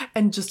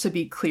 And just to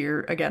be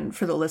clear, again,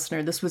 for the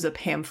listener, this was a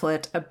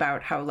pamphlet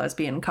about how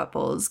lesbian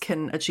couples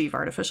can achieve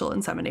artificial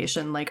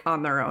insemination, like,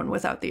 on their own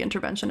without the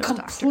intervention of a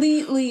doctor.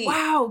 Completely.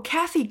 Wow,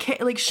 Kathy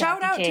Cade. Like,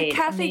 shout out to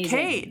Kathy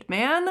Cade,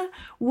 man.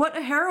 What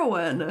a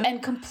heroine.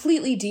 And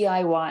completely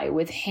DIY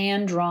with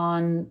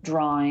hand-drawn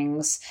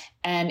drawings.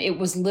 And it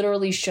was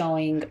literally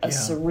showing a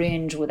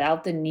syringe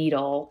without the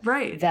needle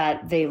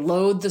that they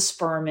load the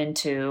sperm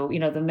into. You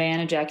know, the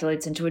man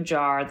ejaculates into a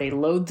jar. They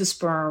load the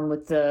sperm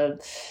with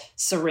the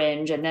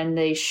syringe, and then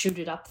they shoot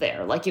it up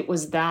there. Like, it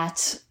was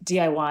that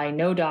DIY,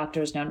 no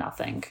doctors, no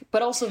nothing,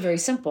 but also very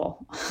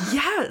simple.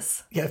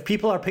 Yes. Yeah, if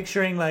people are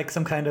picturing like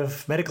some kind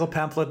of medical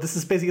pamphlet, this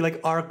is basically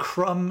like R.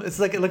 Crumb. It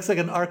looks like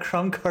an R.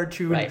 Crumb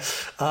cartoon,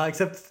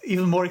 except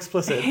even more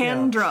explicit.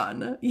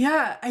 Hand-drawn.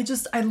 Yeah,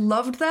 I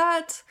loved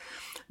that.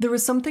 There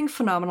was something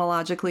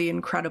phenomenologically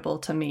incredible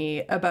to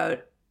me about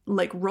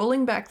like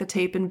rolling back the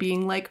tape and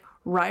being like,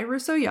 Ry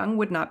Russo-Young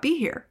would not be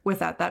here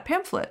without that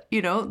pamphlet.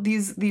 You know,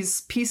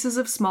 these pieces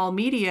of small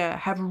media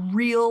have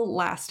real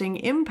lasting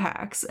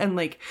impacts. And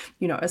like,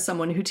 you know, as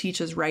someone who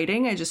teaches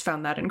writing, I just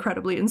found that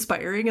incredibly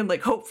inspiring and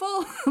like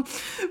hopeful.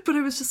 But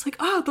I was just like,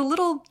 oh, the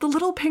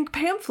little pink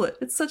pamphlet.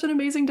 It's such an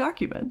amazing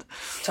document.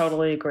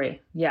 Totally agree.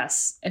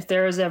 Yes. If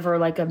there is ever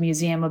like a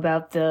museum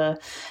about the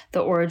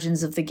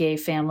origins of the gay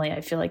family,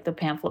 I feel like the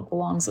pamphlet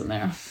belongs in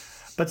there.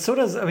 But so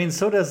does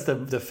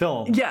the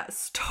film.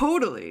 Yes,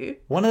 totally.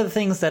 One of the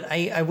things that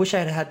I wish I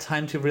had had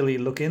time to really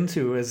look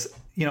into is,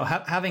 you know,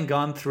 having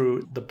gone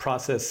through the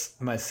process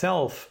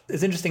myself,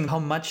 it's interesting how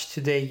much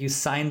today you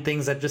sign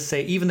things that just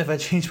say, even if I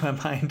change my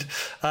mind,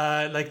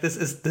 like this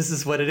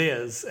is what it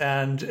is.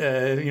 And,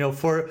 you know,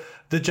 for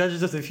the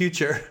judges of the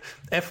future,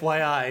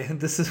 FYI,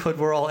 this is what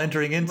we're all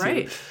entering into.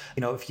 Right.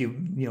 You know, if you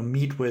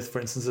meet with,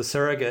 for instance, a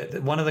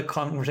surrogate, one of the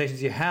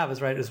conversations you have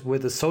is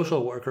with a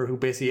social worker who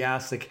basically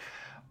asks, like,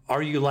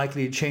 are you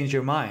likely to change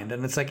your mind?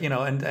 And it's like, you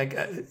know, and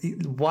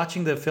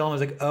watching the film is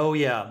like, oh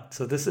yeah,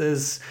 so this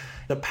is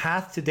the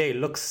path today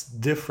looks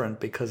different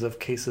because of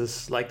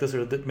cases like this,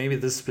 or maybe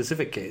this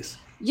specific case.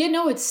 Yeah,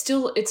 no,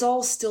 it's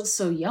all still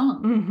so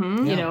young.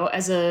 Mm-hmm. You know,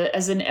 as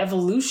an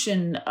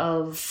evolution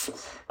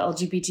of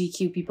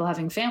LGBTQ people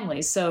having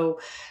families. So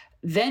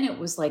then it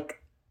was like,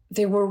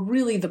 they were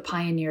really the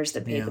pioneers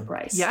that paid the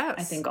price. Yes.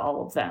 I think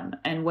all of them.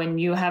 And when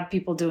you have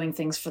people doing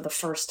things for the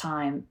first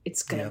time,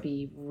 it's going to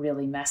be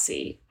really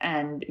messy.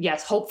 And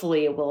yes,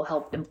 hopefully it will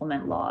help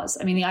implement laws.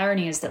 I mean, the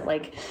irony is that,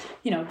 like,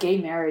 you know, gay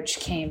marriage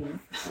came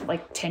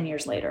like 10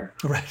 years later.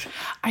 Right.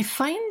 I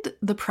find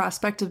the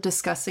prospect of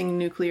discussing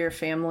nuclear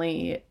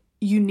family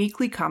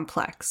uniquely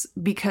complex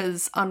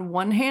because on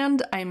one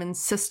hand, I'm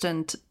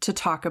insistent to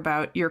talk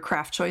about your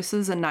craft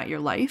choices and not your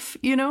life,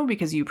 you know,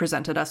 because you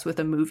presented us with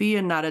a movie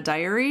and not a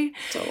diary.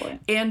 Totally.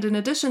 And in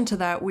addition to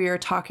that, we are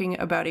talking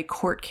about a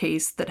court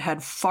case that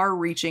had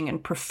far-reaching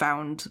and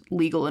profound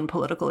legal and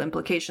political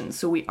implications.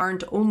 So we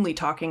aren't only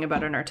talking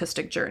about an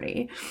artistic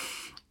journey.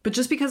 But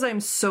just because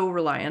I'm so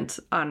reliant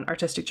on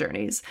artistic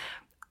journeys,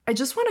 I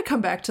just want to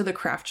come back to the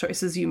craft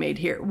choices you made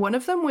here. One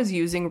of them was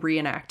using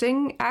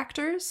reenacting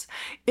actors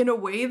in a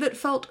way that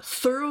felt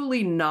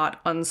thoroughly not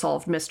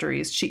Unsolved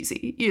Mysteries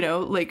cheesy. You know,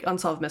 like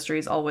Unsolved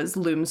Mysteries always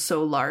looms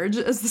so large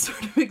as the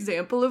sort of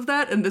example of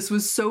that, and this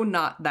was so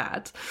not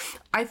that.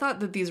 I thought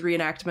that these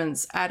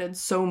reenactments added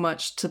so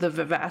much to the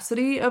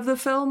vivacity of the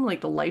film,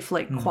 like the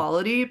lifelike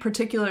quality,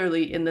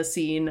 particularly in the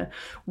scene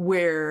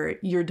where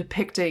you're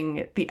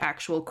depicting the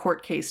actual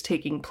court case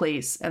taking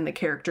place and the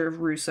character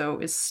of Russo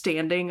is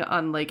standing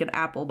on like an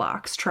apple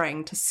box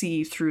trying to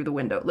see through the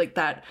window. Like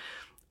that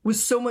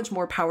was so much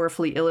more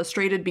powerfully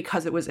illustrated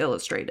because it was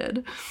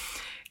illustrated.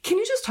 Can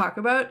you just talk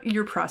about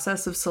your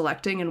process of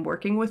selecting and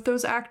working with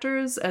those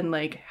actors and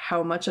like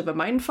how much of a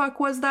mindfuck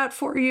was that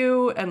for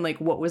you? And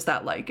like, what was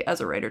that like as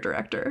a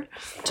writer-director?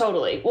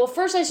 Totally. Well,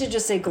 first I should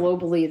just say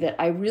globally that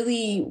I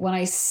really, when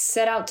I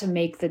set out to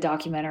make the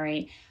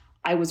documentary,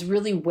 I was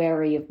really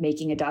wary of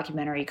making a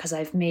documentary because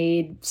I've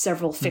made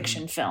several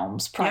fiction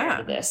films prior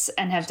to this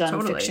and have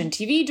done fiction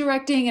TV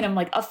directing, and I'm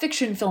like a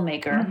fiction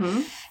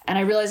filmmaker. And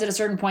I realized at a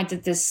certain point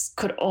that this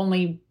could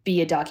only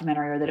be a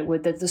documentary, or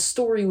that the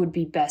story would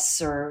be best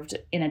served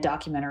in a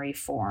documentary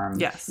form.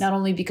 Yes. Not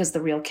only because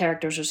the real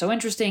characters are so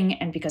interesting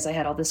and because I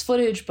had all this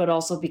footage, but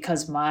also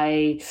because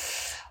my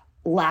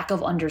lack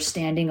of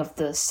understanding of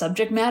the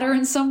subject matter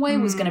in some way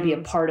was going to be a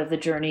part of the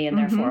journey and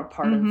therefore a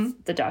part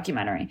of the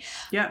documentary.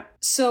 Yeah.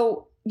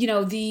 So, you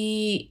know,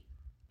 the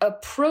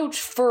approach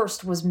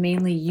first was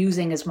mainly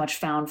using as much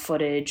found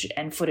footage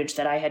and footage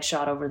that I had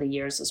shot over the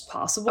years as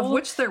possible. Of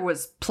which there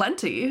was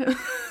plenty.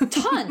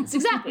 Tons,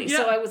 exactly.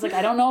 So I was like,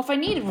 I don't know if I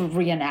need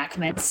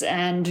reenactments.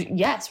 And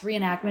yes,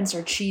 reenactments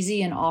are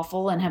cheesy and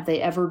awful. And have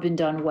they ever been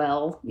done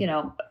well? You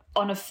know,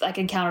 I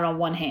can count it on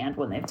one hand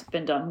when they've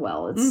been done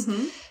well. It's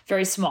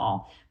very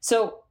small.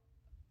 So,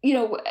 you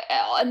know,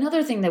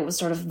 another thing that was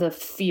sort of the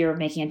fear of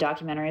making a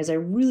documentary is I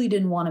really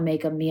didn't want to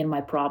make a me and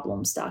my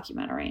problems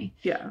documentary.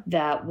 Yeah.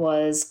 That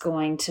was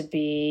going to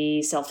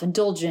be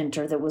self-indulgent,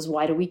 or that was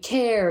why do we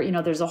care? You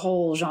know, there's a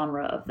whole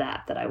genre of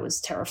that I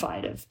was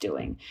terrified of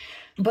doing.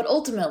 But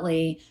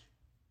ultimately,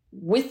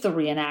 with the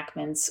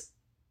reenactments,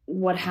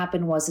 what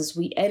happened was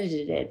we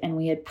edited it and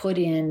we had put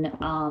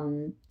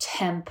in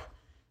temp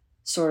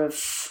sort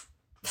of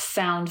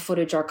found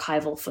footage,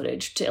 archival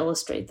footage to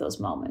illustrate those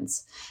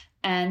moments.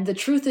 And the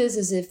truth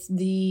is if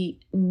the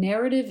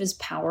narrative is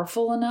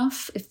powerful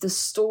enough, if the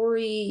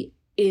story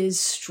is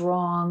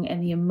strong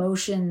and the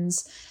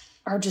emotions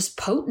are just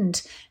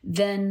potent,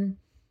 then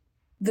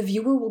the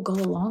viewer will go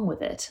along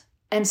with it.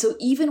 And so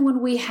even when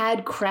we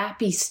had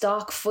crappy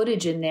stock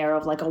footage in there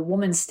of like a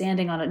woman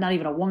standing on it, not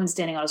even a woman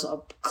standing on a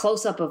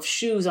close-up of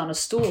shoes on a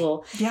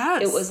stool,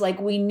 it was like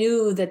we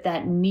knew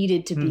that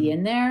needed to be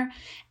in there.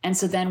 And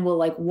so then we'll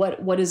like,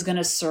 what is going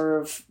to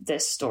serve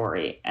this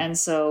story? And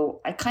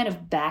so I kind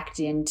of backed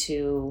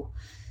into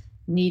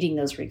needing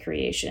those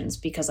recreations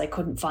because I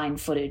couldn't find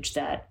footage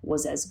that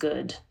was as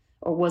good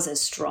or was as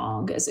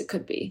strong as it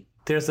could be.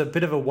 there's a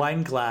bit of a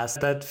wine glass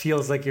that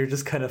feels like you're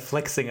just kind of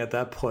flexing at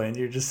that point.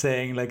 You're just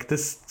saying like,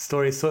 this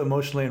story is so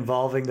emotionally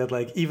involving that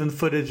like even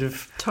footage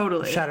of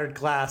shattered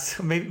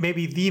glass,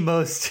 maybe the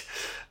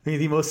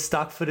most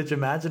stock footage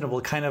imaginable,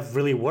 kind of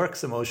really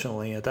works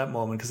emotionally at that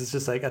moment, because it's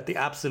just like at the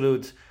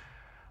absolute,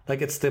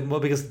 like it's the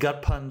biggest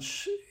gut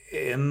punch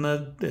in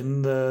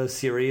the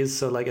series,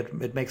 so like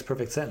it makes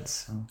perfect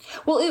sense.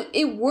 Well,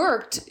 it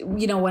worked,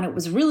 when it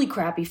was really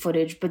crappy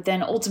footage, but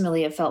then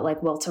ultimately it felt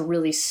like, well, to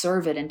really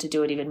serve it and to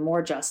do it even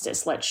more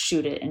justice, let's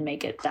shoot it and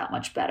make it that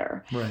much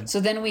better. Right. So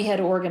then we had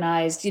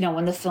organized,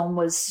 when the film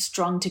was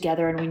strung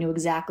together and we knew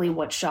exactly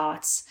what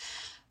shots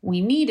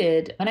we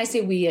needed. And I say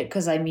we,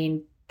 because I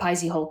mean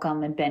Paisy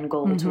Holcomb and Ben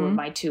Gold, who are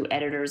my two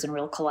editors and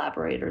real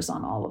collaborators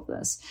on all of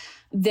this.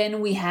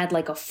 Then we had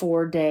like a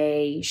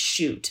 4-day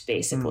shoot,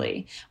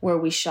 basically, where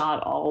we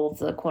shot all of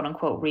the quote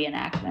unquote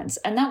reenactments.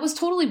 And that was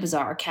totally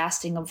bizarre,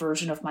 casting a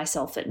version of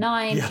myself at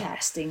 9,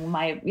 casting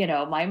my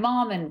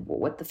mom and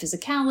what the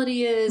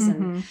physicality is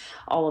and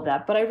all of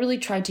that. But I really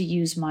tried to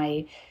use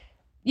my,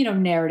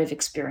 narrative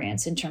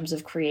experience in terms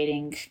of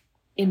creating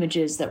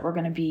images that were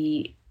going to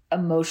be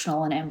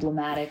emotional and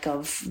emblematic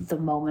of the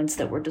moments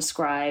that were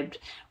described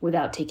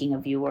without taking a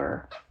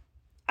viewer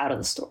out of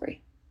the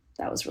story.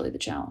 That was really the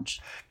challenge.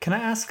 Can I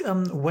ask,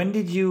 when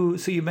did you,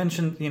 so you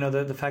mentioned,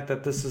 the fact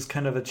that this is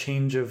kind of a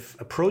change of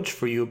approach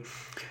for you.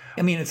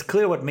 I mean, it's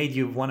clear what made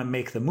you want to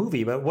make the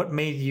movie, but what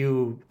made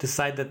you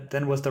decide that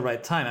then was the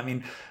right time? I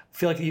mean, I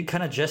feel like you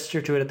kind of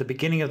gesture to it at the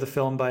beginning of the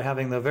film by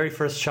having the very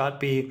first shot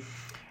be,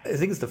 I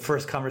think it's the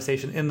first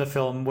conversation in the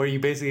film where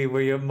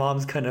your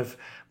moms kind of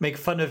make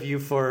fun of you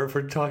for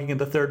talking in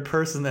the third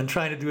person and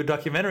trying to do a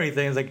documentary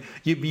thing. It's like,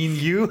 you mean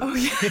you? Oh,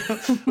 yeah.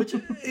 Which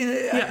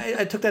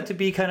I took that to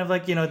be kind of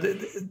like,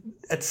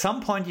 at some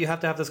point you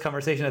have to have this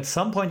conversation. At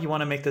some point you want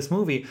to make this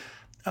movie.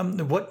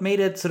 What made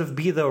it sort of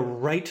be the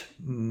right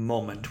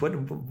moment?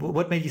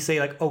 What made you say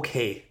like,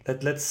 okay,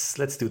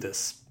 let's do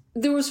this?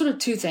 There were sort of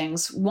two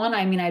things. One,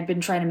 I mean, I'd been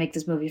trying to make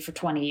this movie for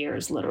 20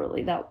 years,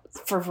 literally, that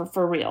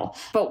for real.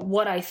 But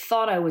what I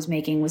thought I was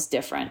making was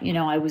different.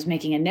 I was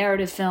making a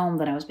narrative film,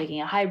 then I was making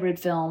a hybrid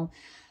film.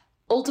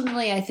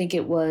 Ultimately, I think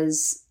it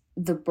was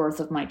the birth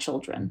of my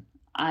children.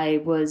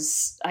 I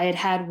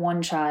had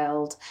one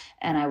child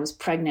and I was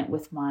pregnant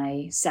with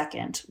my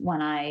second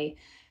when I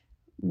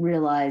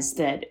realized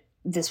that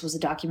this was a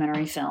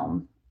documentary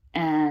film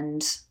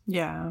and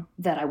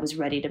that I was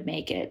ready to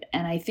make it.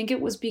 And I think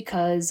it was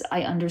because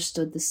I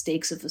understood the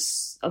stakes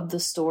of the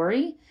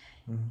story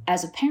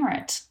as a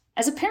parent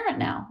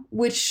now,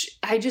 which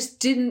I just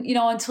didn't,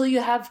 until you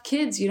have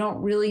kids, you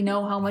don't really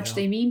know how much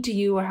they mean to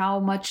you or how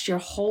much your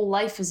whole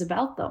life is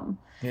about them.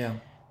 Yeah.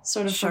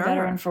 Sort of for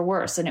better and for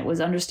worse. And it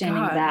was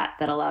understanding that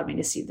allowed me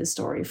to see the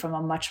story from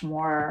a much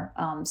more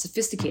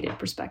sophisticated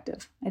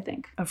perspective, I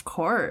think. Of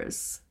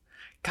course.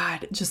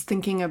 God, just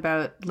thinking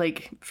about,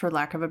 like, for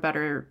lack of a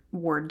better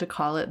word to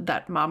call it,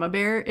 that mama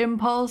bear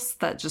impulse,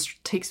 that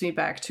just takes me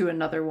back to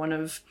another one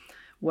of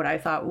what I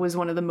thought was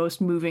one of the most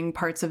moving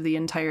parts of the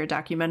entire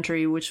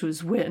documentary, which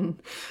was when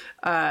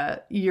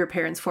your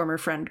parents' former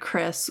friend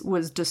Chris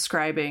was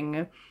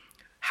describing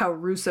how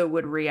Russo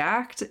would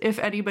react if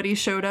anybody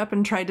showed up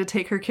and tried to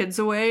take her kids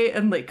away,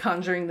 and like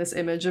conjuring this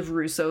image of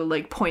Russo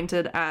like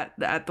pointed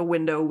at the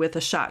window with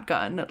a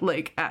shotgun,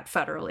 like at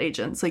federal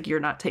agents, like, you're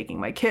not taking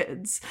my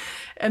kids.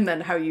 And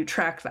then how you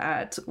track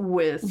that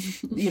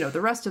with, the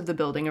rest of the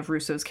building of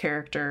Russo's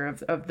character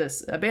of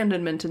this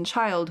abandonment in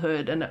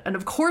childhood. And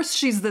of course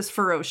she's this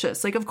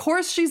ferocious, like, of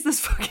course she's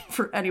this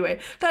fucking anyway,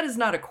 that is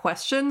not a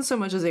question so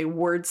much as a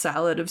word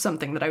salad of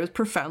something that I was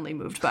profoundly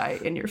moved by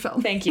in your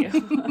film. Thank you.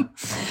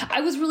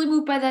 I was really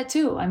moved by that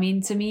too. I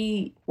mean, to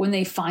me, when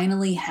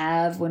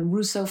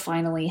Russo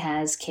finally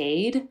has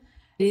Cade,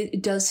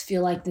 it does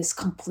feel like this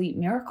complete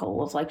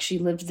miracle of like, she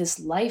lived this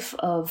life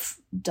of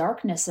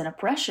darkness and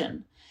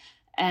oppression.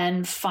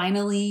 And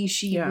finally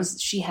she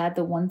had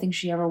the one thing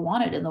she ever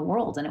wanted in the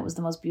world. And it was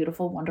the most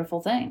beautiful,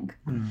 wonderful thing.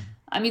 Mm.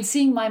 I mean,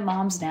 seeing my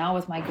moms now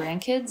with my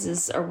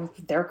grandkids or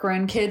with their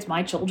grandkids,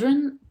 my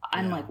children,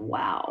 I'm like,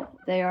 wow,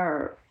 they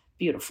are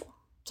beautiful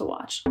to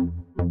watch.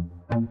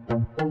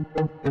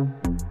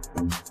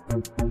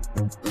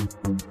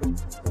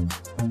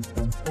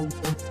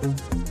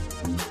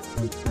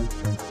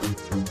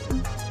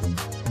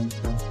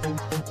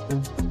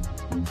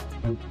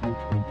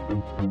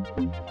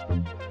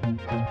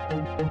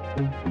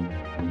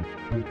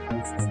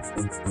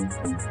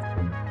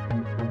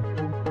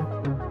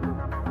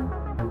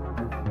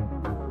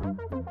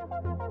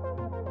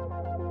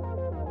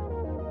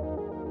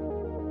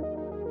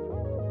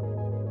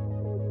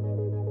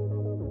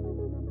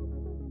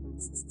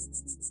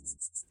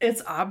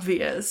 It's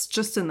obvious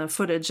just in the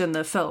footage in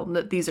the film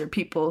that these are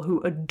people who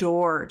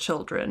adore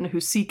children,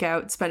 who seek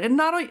out, and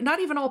not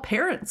even all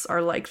parents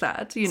are like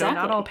that. Exactly.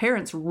 Not all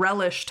parents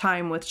relish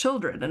time with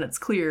children, and it's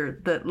clear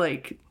that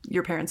like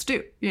your parents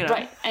do.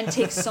 Right, and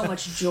take so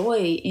much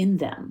joy in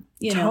them.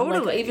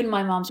 Totally. Like, even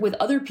my mom's with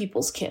other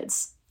people's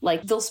kids.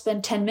 Like they'll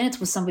spend 10 minutes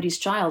with somebody's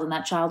child and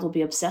that child will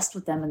be obsessed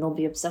with them and they'll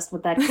be obsessed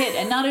with that kid.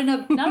 And not in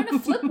a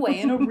flip way,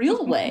 in a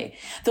real way.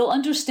 They'll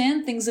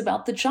understand things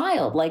about the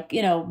child. Like,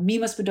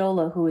 Mima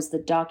Spadola, who is the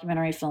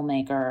documentary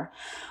filmmaker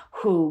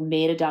who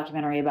made a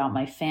documentary about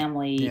my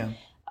family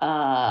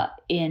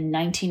in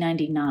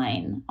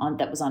 1999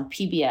 that was on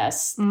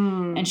PBS.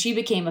 And she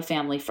became a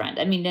family friend.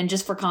 I mean, and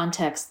just for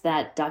context,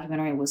 that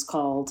documentary was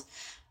called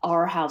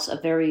Our House, a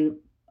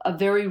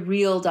very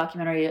real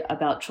documentary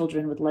about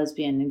children with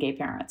lesbian and gay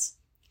parents.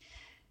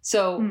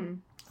 So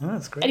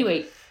that's great.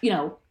 Anyway,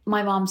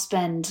 my mom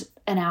spent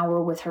an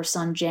hour with her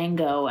son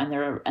Django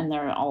and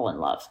they're all in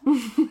love.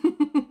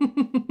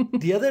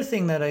 The other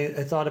thing that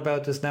I thought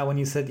about just now when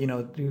you said,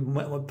 you've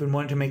been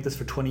wanting to make this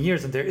for 20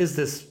 years and there is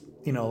this,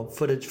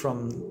 footage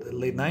from the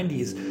late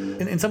 90s.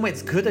 In some way,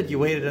 it's good that you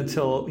waited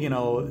until,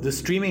 the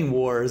streaming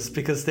wars,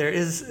 because there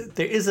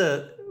is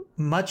a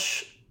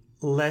much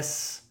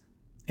less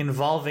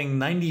involving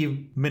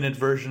 90-minute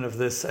version of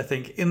this, I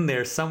think, in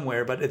there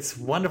somewhere, but it's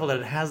wonderful that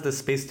it has the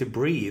space to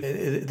breathe.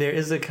 There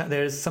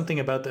is something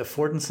about the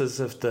affordances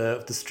of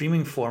the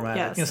streaming format.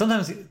 Yes.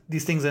 Sometimes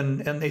these things in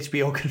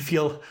HBO can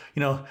feel,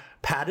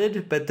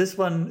 padded, but this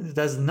one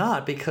does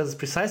not,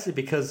 precisely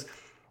because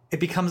it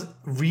becomes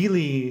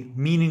really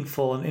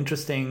meaningful and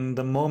interesting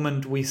the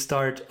moment we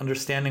start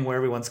understanding where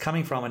everyone's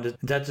coming from, and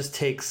that just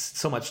takes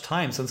so much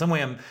time. So in some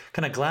way, I'm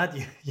kind of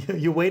glad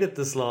you waited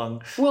this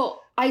long.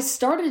 Well, I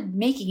started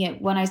making it.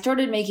 When I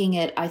started making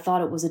it, I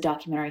thought it was a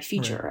documentary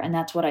feature, and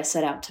that's what I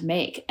set out to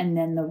make. And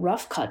then the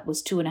rough cut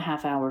was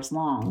 2.5 hours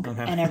long,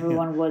 and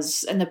everyone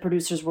was, and the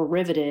producers were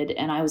riveted.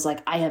 And I was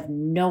like, I have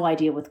no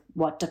idea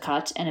what to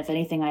cut, and if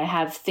anything, I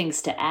have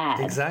things to add.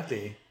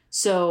 Exactly.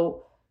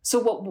 So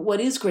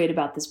what is great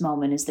about this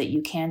moment is that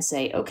you can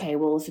say, okay,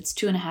 well, if it's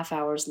 2.5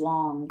 hours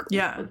long,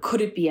 could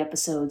it be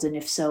episodes? And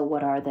if so,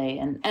 what are they?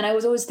 And I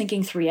was always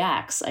thinking 3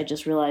 acts. I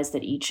just realized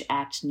that each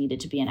act needed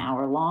to be an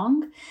hour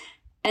long.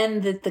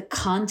 And that the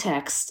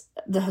context,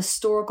 the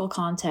historical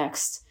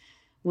context,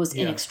 was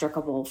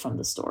inextricable from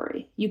the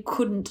story. You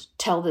couldn't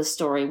tell this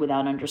story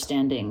without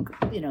understanding,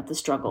 the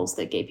struggles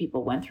that gay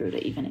people went through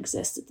to even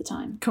exist at the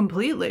time.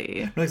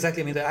 Completely. No,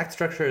 exactly. I mean, the act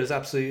structure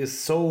is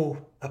so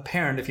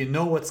apparent. If you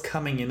know what's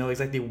coming, you know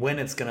exactly when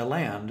it's going to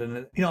land.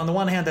 And, on the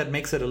one hand, that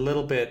makes it a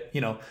little bit,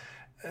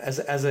 as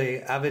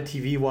a avid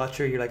TV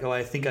watcher, you're like, oh,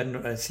 I think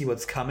I see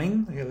what's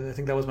coming. I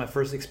think that was my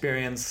first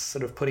experience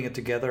sort of putting it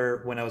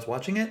together when I was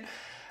watching it.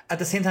 At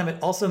the same time, it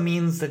also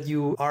means that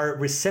you are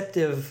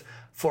receptive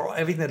for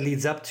everything that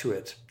leads up to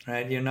it,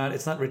 right?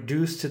 It's not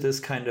reduced to this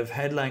kind of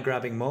headline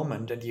grabbing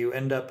moment, and you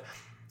end up,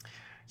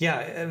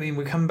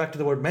 we're coming back to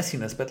the word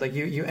messiness, but like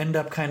you end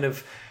up kind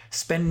of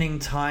spending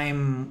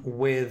time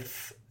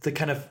with the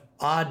kind of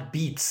odd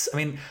beats. I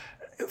mean,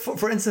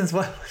 for instance,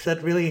 what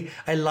that really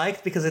I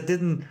liked, because it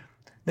didn't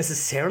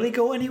necessarily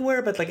go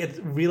anywhere, but like it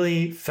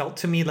really felt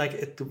to me like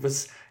it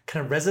was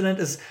kind of resonant,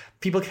 as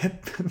people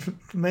kept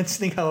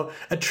mentioning how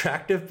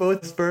attractive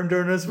both sperm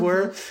donors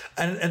were,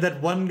 and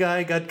that one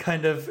guy got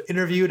kind of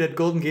interviewed at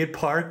Golden Gate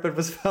Park but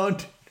was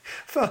found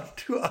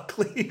too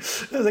ugly.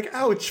 I was like,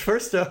 ouch.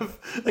 First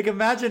off, like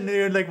imagine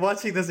you're like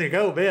watching this and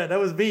you're like, oh man, that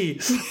was me.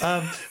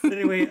 But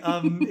anyway,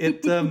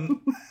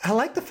 I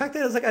like the fact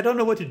that it's like, I don't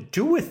know what to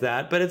do with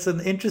that, but it's an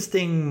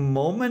interesting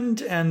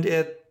moment, and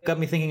it got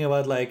me thinking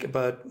about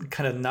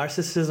kind of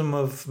narcissism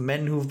of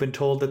men who've been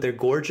told that they're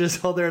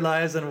gorgeous all their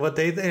lives and what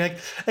they think.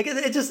 Like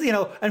it just,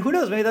 and who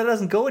knows, maybe that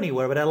doesn't go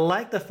anywhere. But I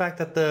like the fact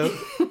that the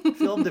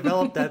film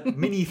developed that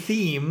mini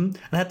theme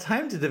and had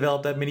time to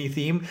develop that mini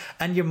theme,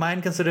 and your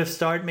mind can sort of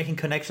start making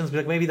connections.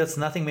 Like maybe that's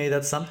nothing, maybe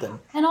that's something.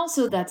 And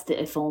also, that's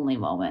the if only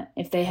moment.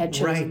 If they had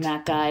chosen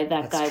that guy,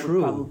 that's guy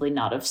true. Would probably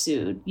not have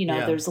sued.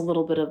 There's a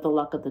little bit of the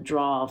luck of the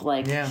draw of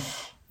like. Yeah.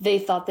 They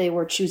thought they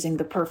were choosing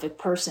the perfect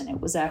person. It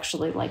was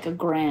actually like a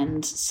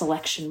grand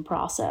selection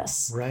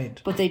process.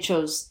 Right. But they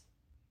chose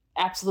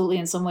absolutely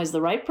in some ways the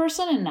right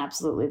person and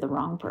absolutely the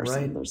wrong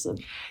person. Right.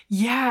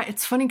 Yeah,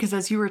 it's funny because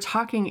as you were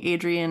talking,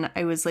 Adrian,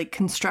 I was like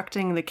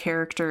constructing the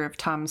character of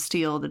Tom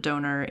Steele, the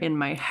donor, in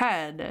my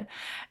head.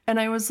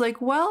 And I was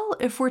like, well,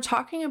 if we're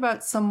talking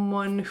about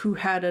someone who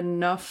had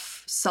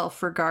enough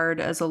self-regard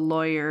as a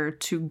lawyer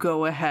to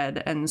go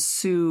ahead and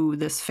sue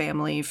this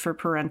family for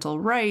parental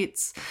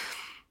rights,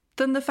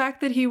 then the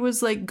fact that he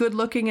was like good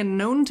looking and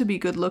known to be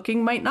good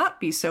looking might not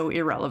be so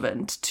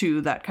irrelevant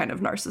to that kind of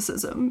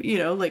narcissism.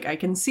 Like I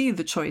can see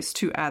the choice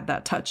to add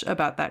that touch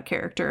about that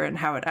character and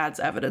how it adds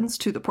evidence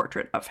to the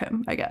portrait of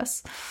him, I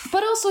guess.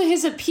 But also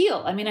his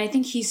appeal. I mean, I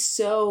think he's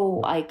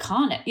so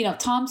iconic.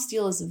 Tom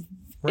Steele is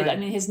right. I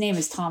mean, his name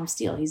is Tom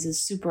Steele. He's a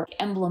super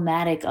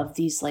emblematic of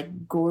these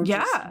like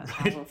gorgeous,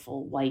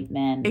 powerful white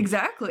men.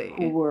 Exactly.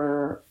 Who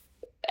were...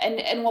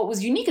 And what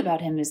was unique about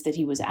him is that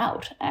he was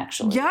out,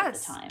 actually, at the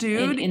time.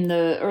 Dude. In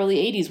the early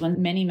 80s,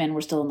 when many men were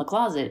still in the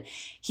closet,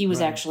 he was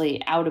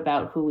actually out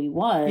about who he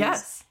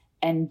was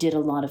and did a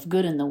lot of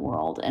good in the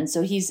world. And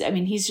so he's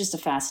just a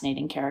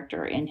fascinating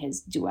character in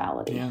his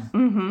duality. Yeah.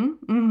 Mm-hmm.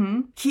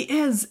 Mm-hmm. He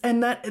is.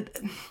 And that...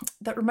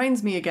 that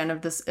reminds me again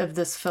of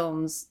this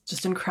film's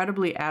just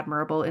incredibly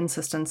admirable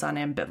insistence on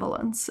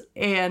ambivalence.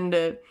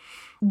 And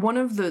one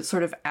of the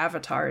sort of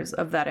avatars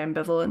of that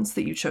ambivalence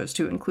that you chose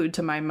to include,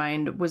 to my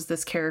mind, was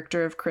this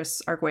character of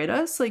Chris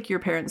Arguedas, like your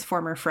parents'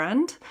 former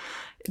friend.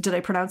 Did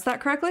I pronounce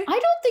that correctly? I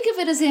don't think of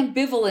it as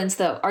ambivalence,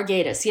 though.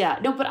 Arguedas, yeah.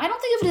 No, but I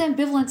don't think of it as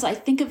ambivalence. I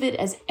think of it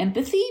as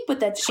empathy, but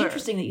that's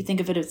interesting that you think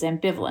of it as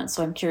ambivalence,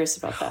 so I'm curious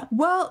about that.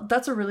 Well,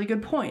 that's a really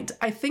good point.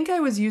 I think I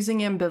was using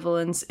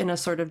ambivalence in a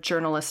sort of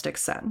journalistic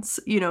sense,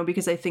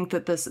 because I think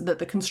that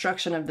the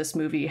construction of this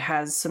movie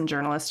has some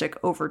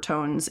journalistic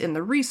overtones in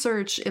the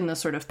research, in the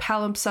sort of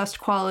palimpsest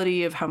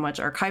quality of how much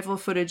archival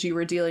footage you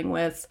were dealing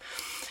with.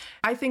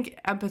 I think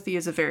empathy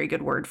is a very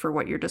good word for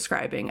what you're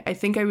describing. I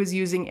think I was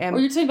using Well,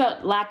 you're talking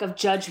about lack of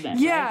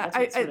judgment. Yeah,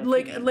 right?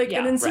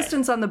 An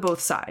insistence on the both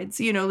sides.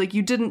 Like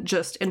you didn't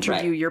just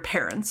interview your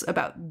parents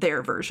about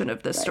their version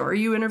of this story.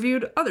 You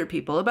interviewed other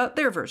people about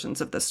their versions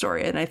of the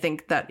story. And I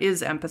think that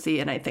is empathy.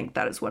 And I think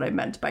that is what I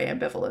meant by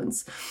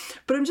ambivalence.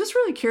 But I'm just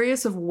really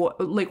curious of what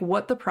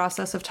the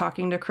process of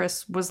talking to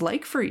Chris was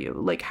like for you.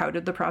 Like, how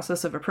did the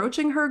process of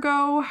approaching her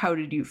go? How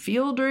did you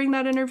feel during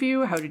that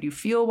interview? How did you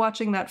feel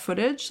watching that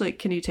footage? Like,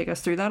 can you take us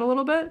through that a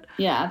little bit?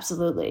 Yeah,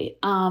 absolutely.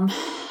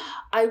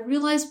 I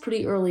realized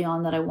pretty early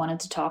on that I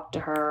wanted to talk to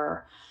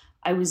her.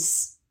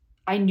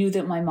 I knew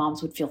that my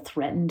moms would feel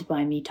threatened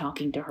by me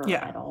talking to her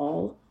at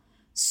all.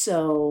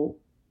 So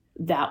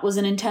that was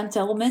an intense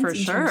element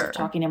in terms of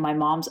talking to my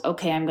moms.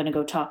 Okay, I'm going to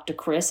go talk to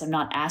Chris. I'm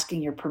not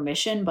asking your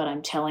permission, but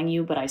I'm telling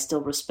you, but I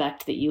still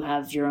respect that you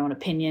have your own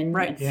opinion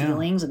and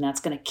feelings, and that's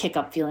going to kick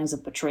up feelings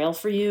of betrayal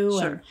for you.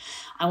 Sure. And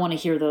I want to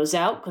hear those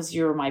out because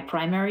you're my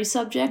primary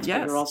subject,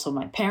 but you're also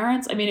my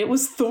parents. I mean, it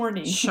was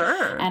thorny.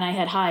 Sure. And I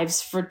had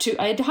hives for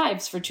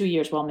 2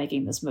 years while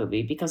making this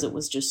movie because it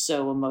was just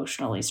so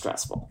emotionally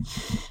stressful.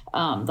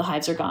 The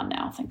hives are gone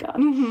now, thank God.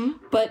 Mm-hmm.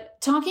 But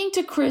talking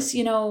to Chris,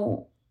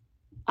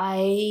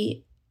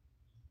 I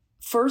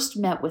first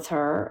met with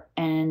her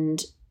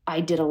and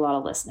I did a lot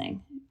of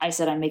listening. I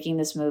said, I'm making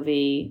this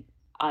movie.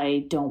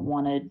 I don't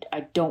want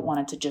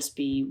it to just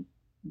be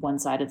one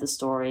side of the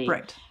story.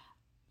 Right.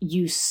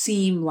 You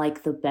seem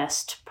like the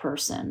best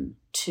person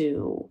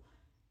to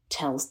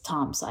tell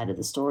Tom's side of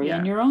the story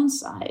and your own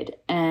side.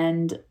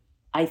 And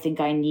I think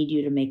I need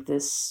you to make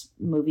this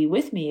movie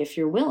with me if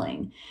you're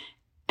willing.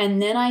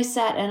 And then I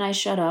sat and I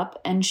shut up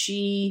and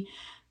she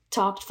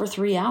talked for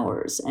 3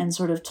 hours and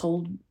sort of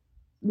told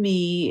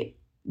me,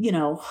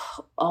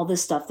 all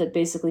this stuff that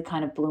basically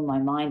kind of blew my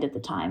mind at the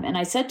time. And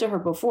I said to her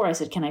before, I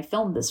said, can I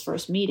film this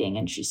first meeting?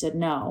 And she said,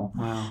 no,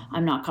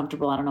 I'm not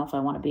comfortable. I don't know if I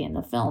want to be in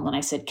the film. And I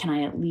said, can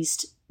I at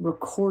least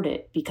record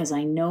it? Because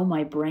I know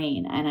my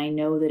brain and I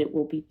know that it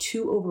will be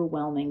too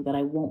overwhelming that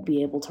I won't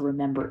be able to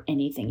remember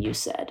anything you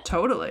said.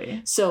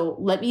 Totally. So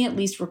let me at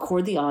least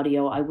record the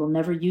audio. I will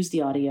never use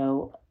the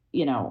audio,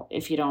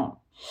 if you don't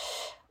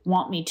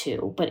want me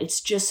to, but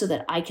it's just so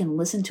that I can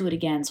listen to it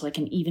again so I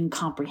can even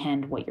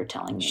comprehend what you're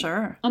telling me.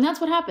 Sure. And that's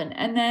what happened.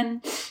 And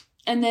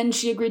then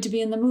she agreed to be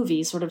in the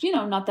movie sort of,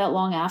 not that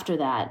long after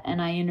that.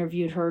 And I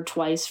interviewed her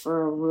twice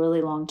for a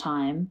really long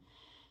time.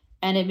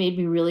 And it made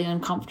me really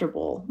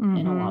uncomfortable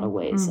in a lot of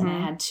ways. Mm-hmm. And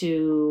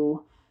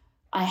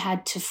I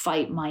had to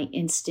fight my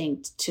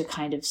instinct to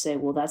kind of say,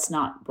 well, that's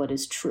not what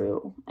is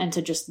true. And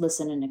to just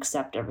listen and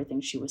accept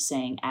everything she was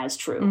saying as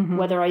true. Mm-hmm.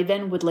 Whether I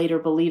then would later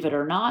believe it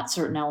or not,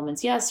 certain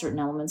elements yes, certain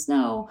elements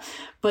no,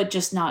 but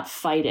just not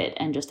fight it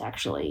and just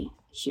actually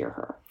hear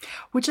her.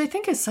 Which I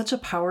think is such a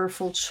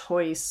powerful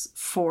choice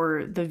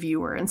for the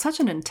viewer and such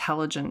an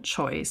intelligent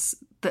choice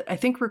that I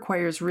think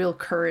requires real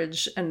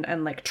courage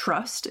and like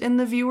trust in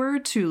the viewer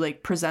to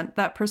like present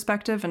that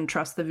perspective and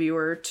trust the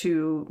viewer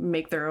to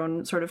make their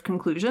own sort of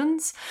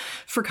conclusions.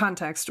 For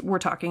context, we're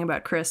talking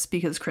about Chris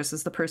because Chris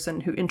is the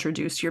person who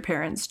introduced your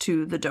parents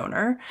to the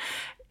donor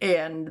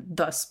and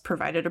thus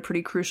provided a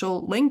pretty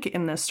crucial link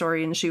in this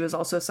story. And she was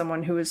also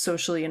someone who was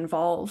socially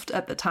involved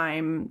at the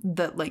time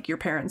that like your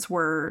parents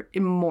were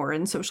more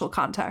in social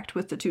contact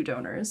with the two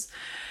donors.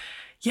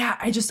 Yeah,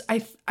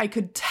 I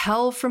could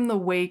tell from the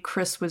way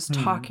Chris was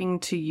talking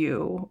to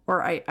you,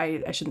 or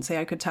I shouldn't say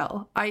I could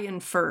tell. I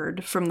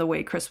inferred from the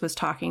way Chris was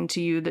talking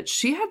to you that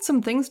she had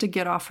some things to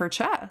get off her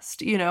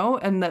chest,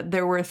 and that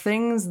there were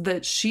things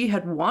that she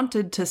had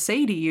wanted to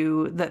say to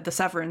you that the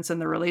severance in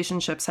the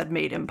relationships had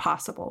made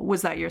impossible.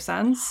 Was that your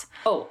sense?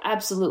 Oh,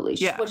 absolutely.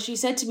 Yeah. What she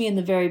said to me in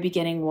the very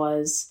beginning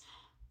was,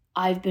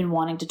 I've been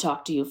wanting to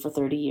talk to you for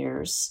 30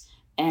 years.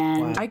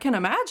 And I can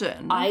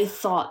imagine. I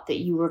thought that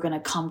you were going to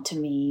come to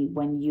me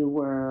when you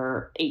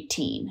were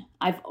 18.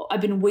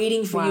 I've been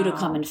waiting for you to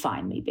come and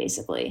find me,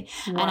 basically.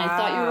 And I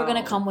thought you were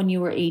going to come when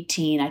you were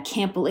 18. I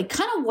can't believe,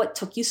 kind of what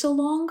took you so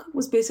long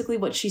was basically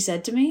what she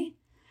said to me.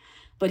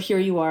 But here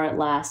you are at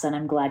last, and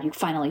I'm glad you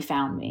finally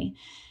found me.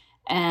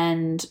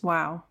 And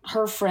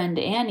her friend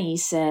Annie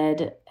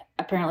said,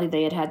 apparently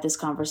they had this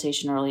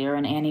conversation earlier,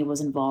 and Annie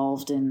was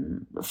involved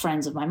in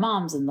friends of my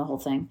mom's and the whole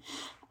thing.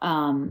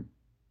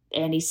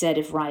 And he said,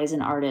 if Ry is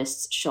an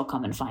artist, she'll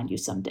come and find you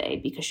someday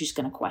because she's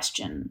going to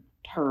question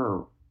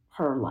her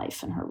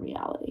life and her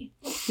reality.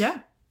 Yeah.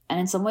 And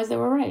in some ways they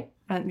were right.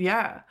 And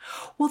yeah.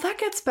 Well, that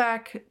gets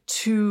back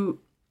to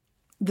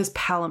this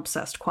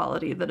palimpsest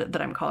quality that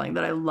I'm calling,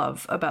 that I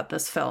love about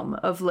this film,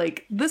 of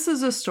like, this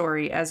is a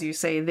story, as you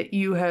say, that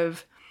you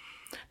have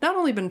not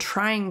only been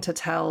trying to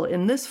tell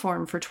in this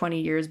form for 20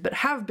 years, but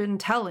have been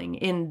telling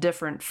in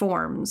different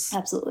forms.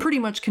 Absolutely. Pretty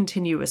much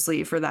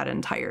continuously for that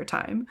entire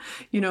time.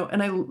 You know,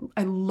 and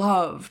I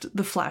loved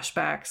the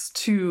flashbacks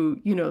to,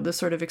 you know, the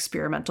sort of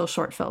experimental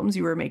short films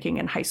you were making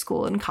in high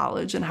school and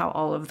college, and how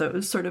all of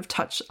those sort of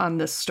touch on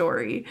this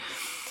story.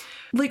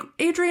 Like,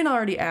 Adrian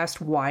already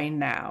asked why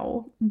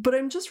now, but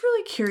I'm just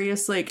really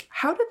curious, like,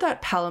 how did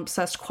that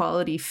palimpsest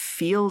quality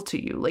feel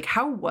to you? Like,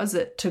 how was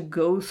it to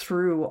go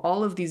through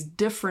all of these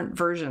different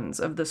versions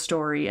of the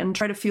story and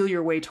try to feel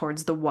your way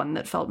towards the one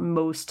that felt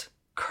most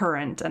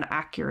current and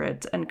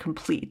accurate and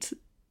complete?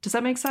 Does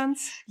that make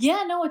sense?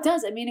 Yeah, no, it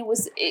does. I mean,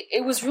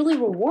 it was really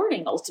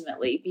rewarding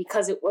ultimately,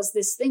 because it was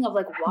this thing of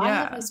like, why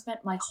have I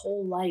spent my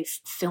whole life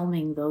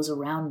filming those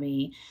around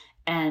me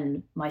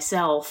and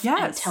myself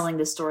and telling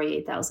the story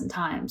 8,000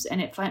 times?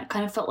 And it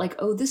kind of felt like,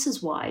 oh, this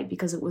is why,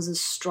 because it was a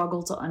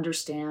struggle to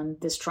understand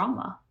this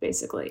trauma,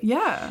 basically.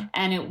 Yeah.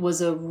 And it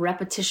was a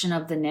repetition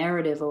of the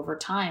narrative over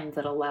time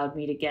that allowed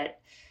me to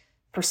get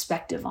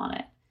perspective on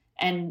it.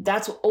 And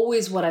that's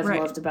always what I've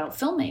loved about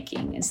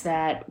filmmaking, is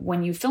that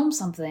when you film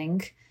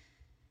something,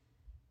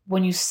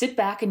 when you sit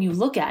back and you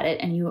look at it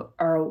and you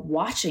are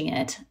watching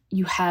it,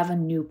 you have a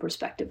new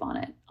perspective on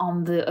it,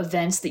 on the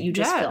events that you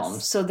just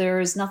filmed. So there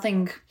is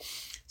nothing.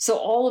 So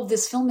all of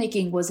this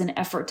filmmaking was an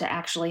effort to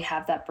actually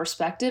have that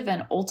perspective.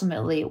 And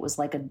ultimately it was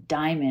like a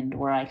diamond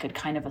where I could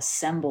kind of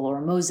assemble, or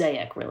a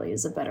mosaic really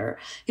is a better,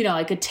 you know,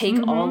 I could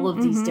take all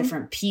of these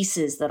different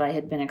pieces that I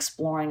had been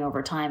exploring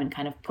over time and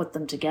kind of put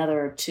them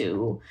together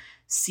to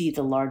see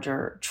the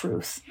larger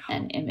truth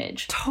and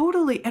image.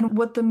 Totally. And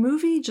what the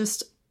movie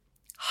just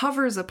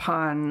hovers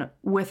upon,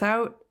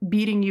 without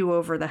beating you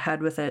over the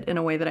head with it in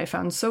a way that I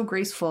found so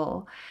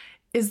graceful,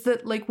 is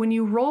that, like, when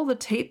you roll the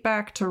tape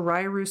back to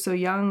Ry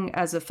Russo-Young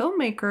as a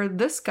filmmaker,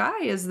 this guy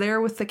is there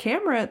with the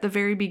camera at the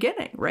very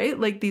beginning, right?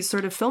 Like, these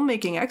sort of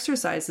filmmaking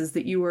exercises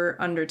that you were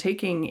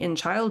undertaking in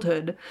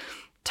childhood,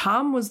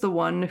 Tom was the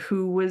one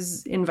who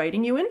was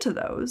inviting you into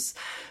those.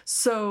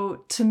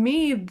 So to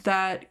me,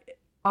 that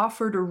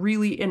offered a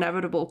really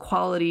inevitable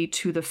quality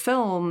to the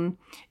film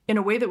in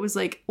a way that was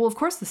like, well, of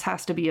course this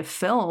has to be a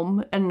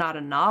film and not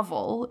a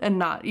novel and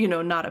not, you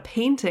know, not a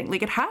painting.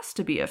 Like, it has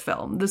to be a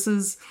film. This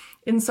is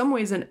in some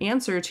ways an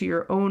answer to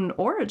your own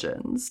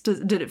origins.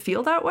 Did it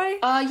feel that way?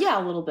 Yeah,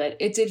 a little bit.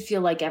 It did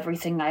feel like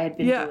everything I had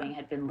been doing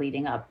had been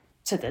leading up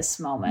to this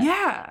moment.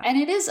 Yeah. And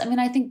it is, I mean,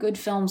 I think good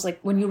films, like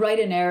when you write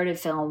a narrative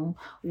film,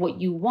 what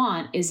you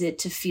want is it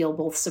to feel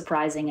both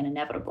surprising and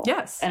inevitable.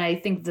 Yes. And I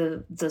think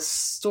the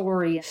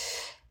story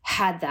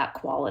had that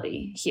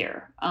quality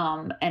here.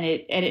 And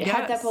it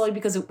had that quality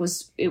because it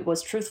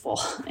was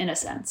truthful in a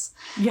sense.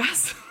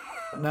 Yes.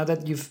 Now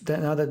that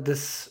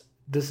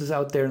this is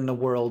out there in the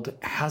world,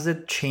 has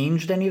it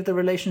changed any of the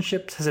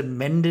relationships? Has it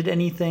mended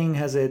anything?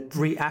 Has it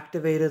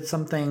reactivated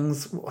some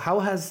things?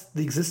 How has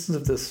the existence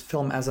of this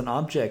film as an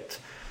object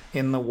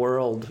in the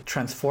world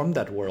transformed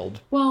that world?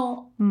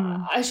 Well,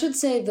 I should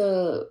say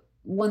the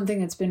one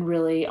thing that's been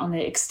really on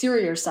the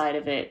exterior side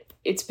of it,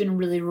 it's been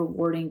really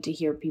rewarding to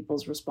hear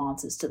people's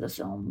responses to the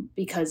film,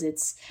 because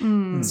it's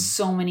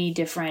so many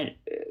different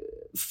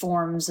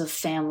forms of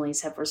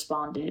families have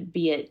responded,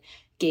 be it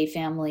gay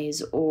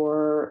families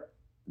or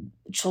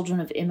children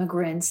of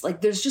immigrants.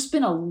 Like, there's just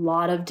been a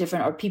lot of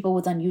different, or people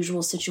with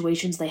unusual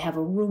situations. They have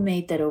a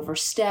roommate that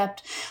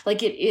overstepped.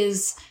 Like, it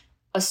is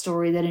a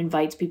story that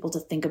invites people to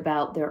think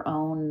about their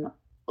own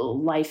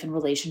life and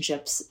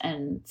relationships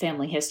and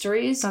family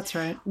histories. That's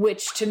right.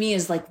 Which to me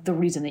is like the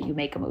reason that you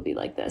make a movie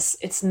like this.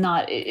 It's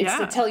not, it's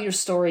to tell your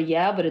story,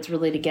 but it's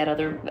really to get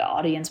other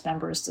audience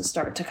members to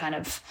start to kind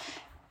of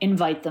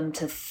invite them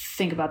to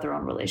think about their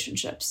own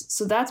relationships.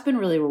 So that's been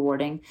really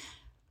rewarding.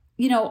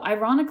 You know,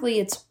 ironically,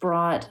 it's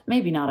brought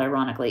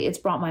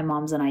my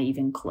moms and I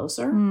even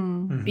closer,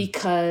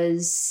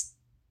 because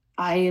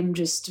I am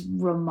just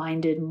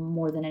reminded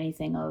more than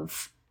anything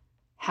of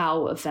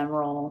how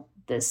ephemeral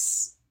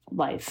this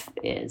life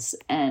is,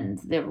 and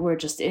that we're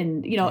just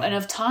in, you know, and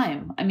of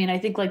time. I mean, I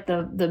think like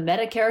the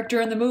meta character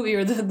in the movie,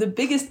 or the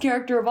biggest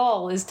character of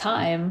all, is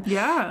time.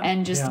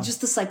 And just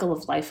the cycle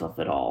of life of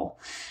it all,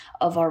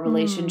 of our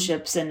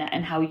relationships,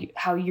 and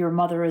how your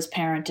mother is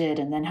parented,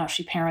 and then how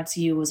she parents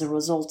you as a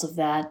result of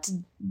that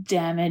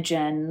damage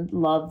and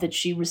love that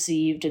she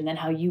received, and then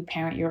how you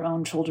parent your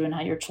own children,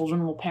 how your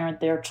children will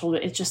parent their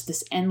children. It's just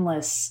this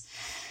endless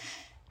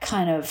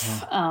kind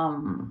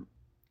of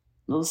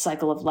little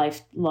cycle of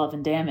life, love,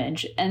 and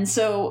damage. And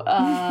so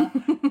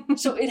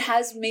so it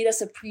has made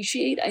us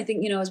appreciate, I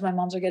think, you know, as my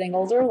moms are getting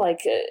older, like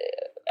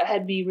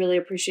had me really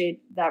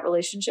appreciate that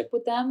relationship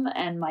with them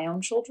and my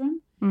own children.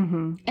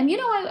 And, you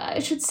know, I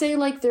should say,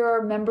 like, there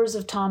are members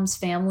of Tom's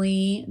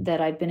family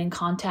that I've been in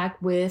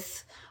contact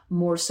with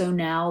more so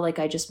now. Like,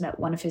 I just met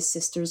one of his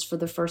sisters for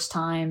the first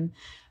time,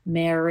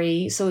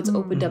 Mary. So it's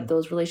opened up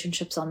those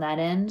relationships on that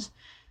end.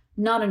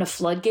 not in a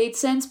floodgate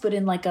sense, but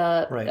in like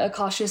a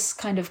cautious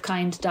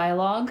kind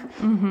dialogue,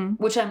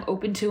 which I'm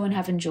open to and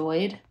have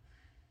enjoyed.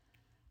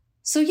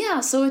 So yeah,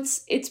 so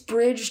it's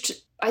bridged.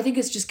 I think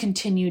it's just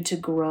continued to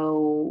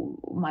grow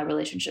my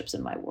relationships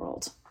in my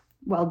world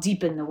while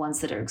deepen the ones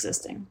that are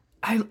existing.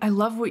 I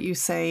love what you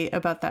say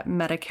about that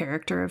meta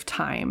character of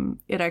time.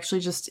 It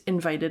actually just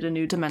invited a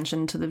new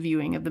dimension to the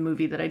viewing of the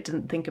movie that I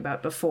didn't think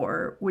about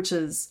before, which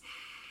is,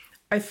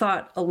 I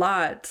thought a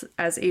lot,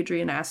 as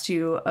Adrian asked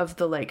you, of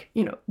the like,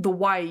 you know, the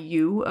why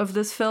you of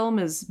this film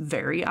is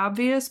very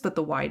obvious, but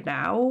the why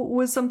now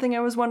was something I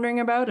was wondering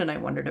about, and I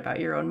wondered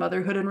about your own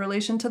motherhood in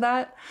relation to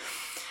that.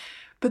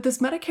 But this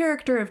meta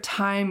character of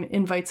time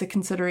invites a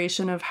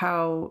consideration of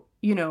how,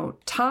 you know,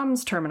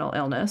 Tom's terminal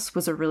illness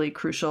was a really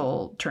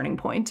crucial turning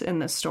point in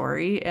this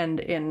story and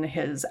in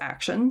his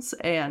actions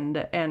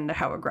and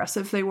how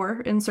aggressive they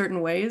were in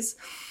certain ways.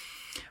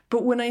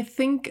 But when I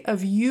think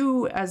of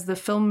you as the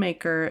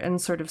filmmaker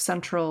and sort of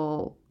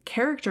central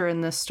character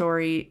in this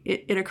story,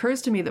 it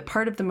occurs to me that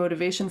part of the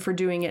motivation for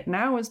doing it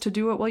now is to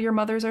do it while your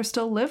mothers are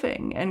still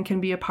living and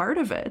can be a part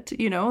of it,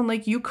 you know? And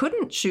like, you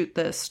couldn't shoot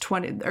this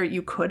or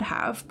you could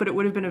have, but it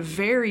would have been a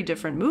very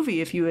different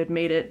movie if you had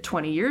made it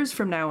 20 years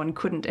from now and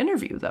couldn't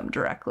interview them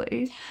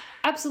directly.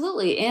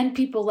 Absolutely. And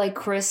people like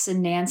Chris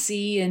and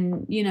Nancy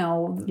and, you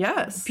know,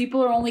 yes,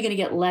 people are only going to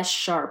get less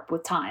sharp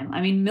with time.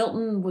 I mean,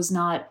 Milton,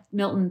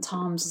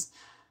 Tom's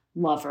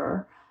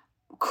lover,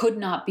 could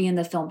not be in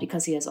the film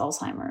because he has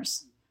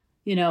Alzheimer's.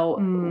 You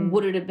know,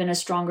 would it have been a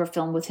stronger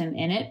film with him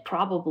in it?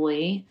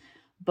 Probably.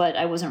 But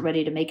I wasn't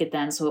ready to make it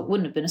then, so it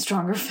wouldn't have been a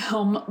stronger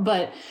film.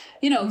 But,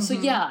 you know, so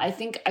yeah, I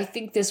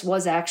think this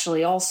was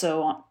actually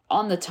also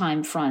on the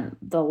time front,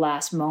 the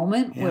last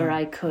moment where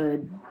I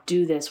could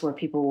do this, where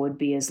people would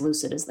be as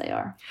lucid as they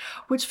are.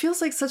 Which feels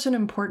like such an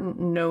important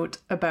note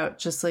about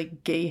just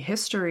like gay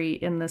history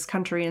in this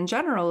country in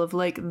general, of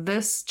like,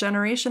 this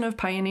generation of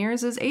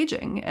pioneers is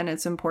aging, and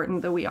it's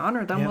important that we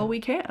honor them while we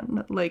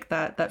can. Like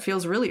that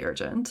feels really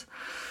urgent.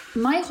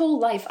 My whole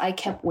life, I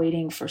kept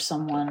waiting for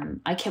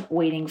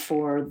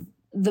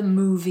the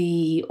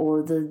movie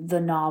or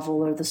the novel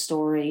or the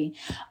story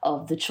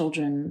of the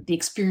children, the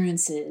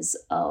experiences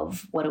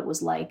of what it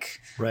was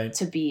like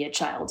to be a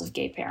child of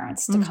gay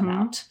parents to come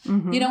out.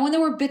 You know, when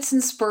there were bits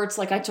and spurts,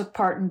 like I took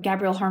part in,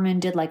 Gabrielle Harmon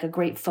did like a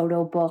great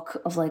photo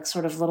book of like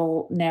sort of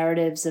little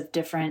narratives of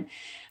different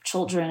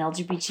children,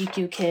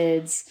 LGBTQ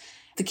kids.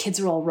 The kids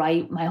are all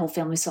right. My whole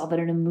family saw that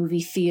in a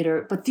movie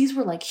theater. But these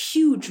were like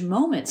huge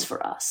moments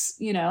for us,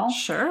 you know?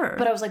 Sure.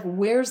 But I was like,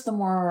 where's the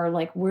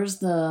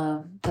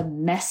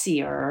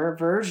messier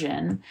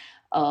version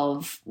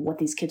of what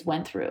these kids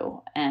went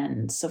through?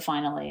 And so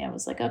finally I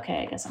was like,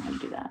 okay, I guess I'm going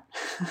to do that.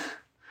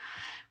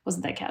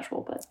 Wasn't that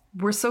casual, but.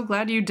 We're so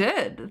glad you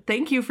did.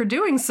 Thank you for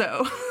doing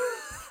so.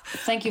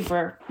 Thank you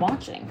for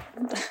watching.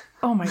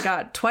 Oh my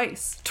God,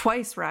 twice,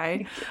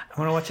 Ry. I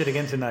want to watch it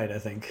again tonight, I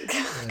think.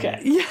 Okay.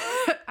 Yeah,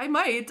 I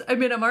might. I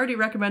mean, I'm already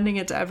recommending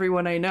it to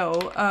everyone I know,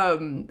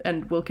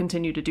 and we'll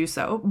continue to do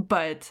so.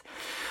 But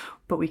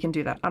we can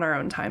do that on our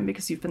own time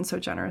because you've been so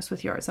generous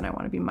with yours, and I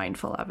want to be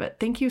mindful of it.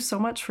 Thank you so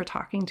much for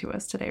talking to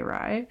us today,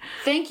 Ry.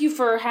 Thank you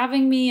for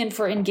having me and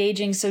for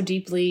engaging so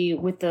deeply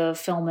with the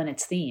film and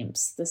its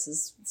themes.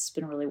 It's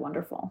been really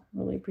wonderful.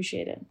 Really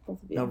appreciate it,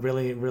 both of you. No,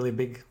 really, really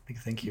big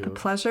thank you. The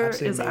pleasure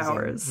Absolutely is amazing.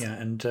 ours. Yeah,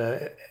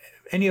 and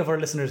any of our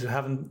listeners who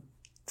haven't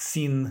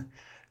seen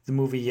the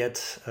movie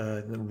yet,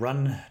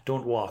 Run,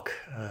 Don't Walk,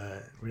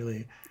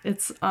 really.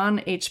 It's on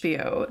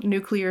HBO.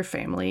 Nuclear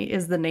Family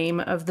is the name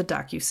of the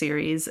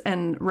docuseries.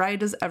 And Ry,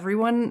 does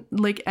everyone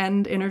like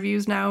end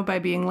interviews now by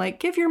being like,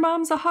 give your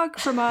moms a hug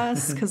from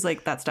us? Because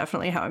like, that's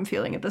definitely how I'm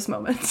feeling at this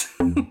moment.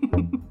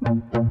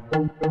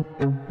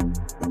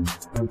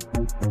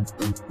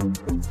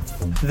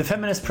 The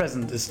Feminist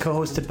Present is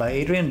co-hosted by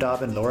Adrian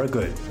Daub and Laura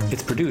Good.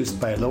 It's produced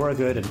by Laura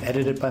Good and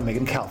edited by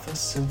Megan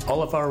Kalfas.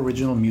 All of our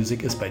original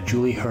music is by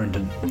Julie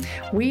Herndon.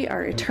 We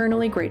are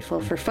eternally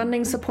grateful for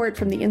funding support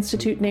from the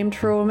Institute named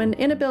for a woman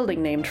in a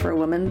building named for a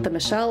woman, the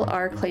Michelle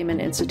R. Clayman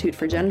Institute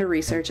for Gender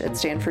Research at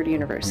Stanford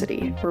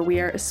University, where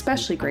we are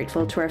especially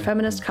grateful to our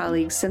feminist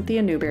colleagues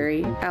Cynthia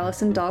Newberry,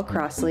 Allison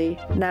Dahl-Crossley,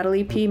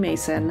 Natalie P.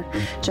 Mason,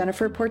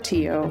 Jennifer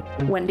Portillo,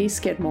 Wendy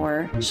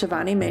Skidmore,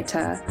 Shivani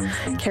Mehta,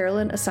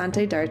 Carolyn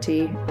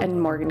Asante-Darty,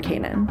 and Morgan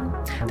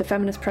Kanan. The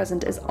Feminist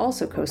Present is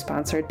also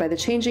co-sponsored by the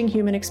Changing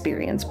Human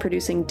Experience,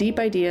 producing deep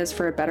ideas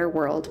for a better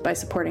world by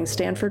supporting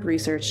Stanford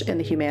research in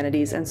the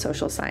humanities and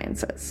social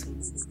sciences.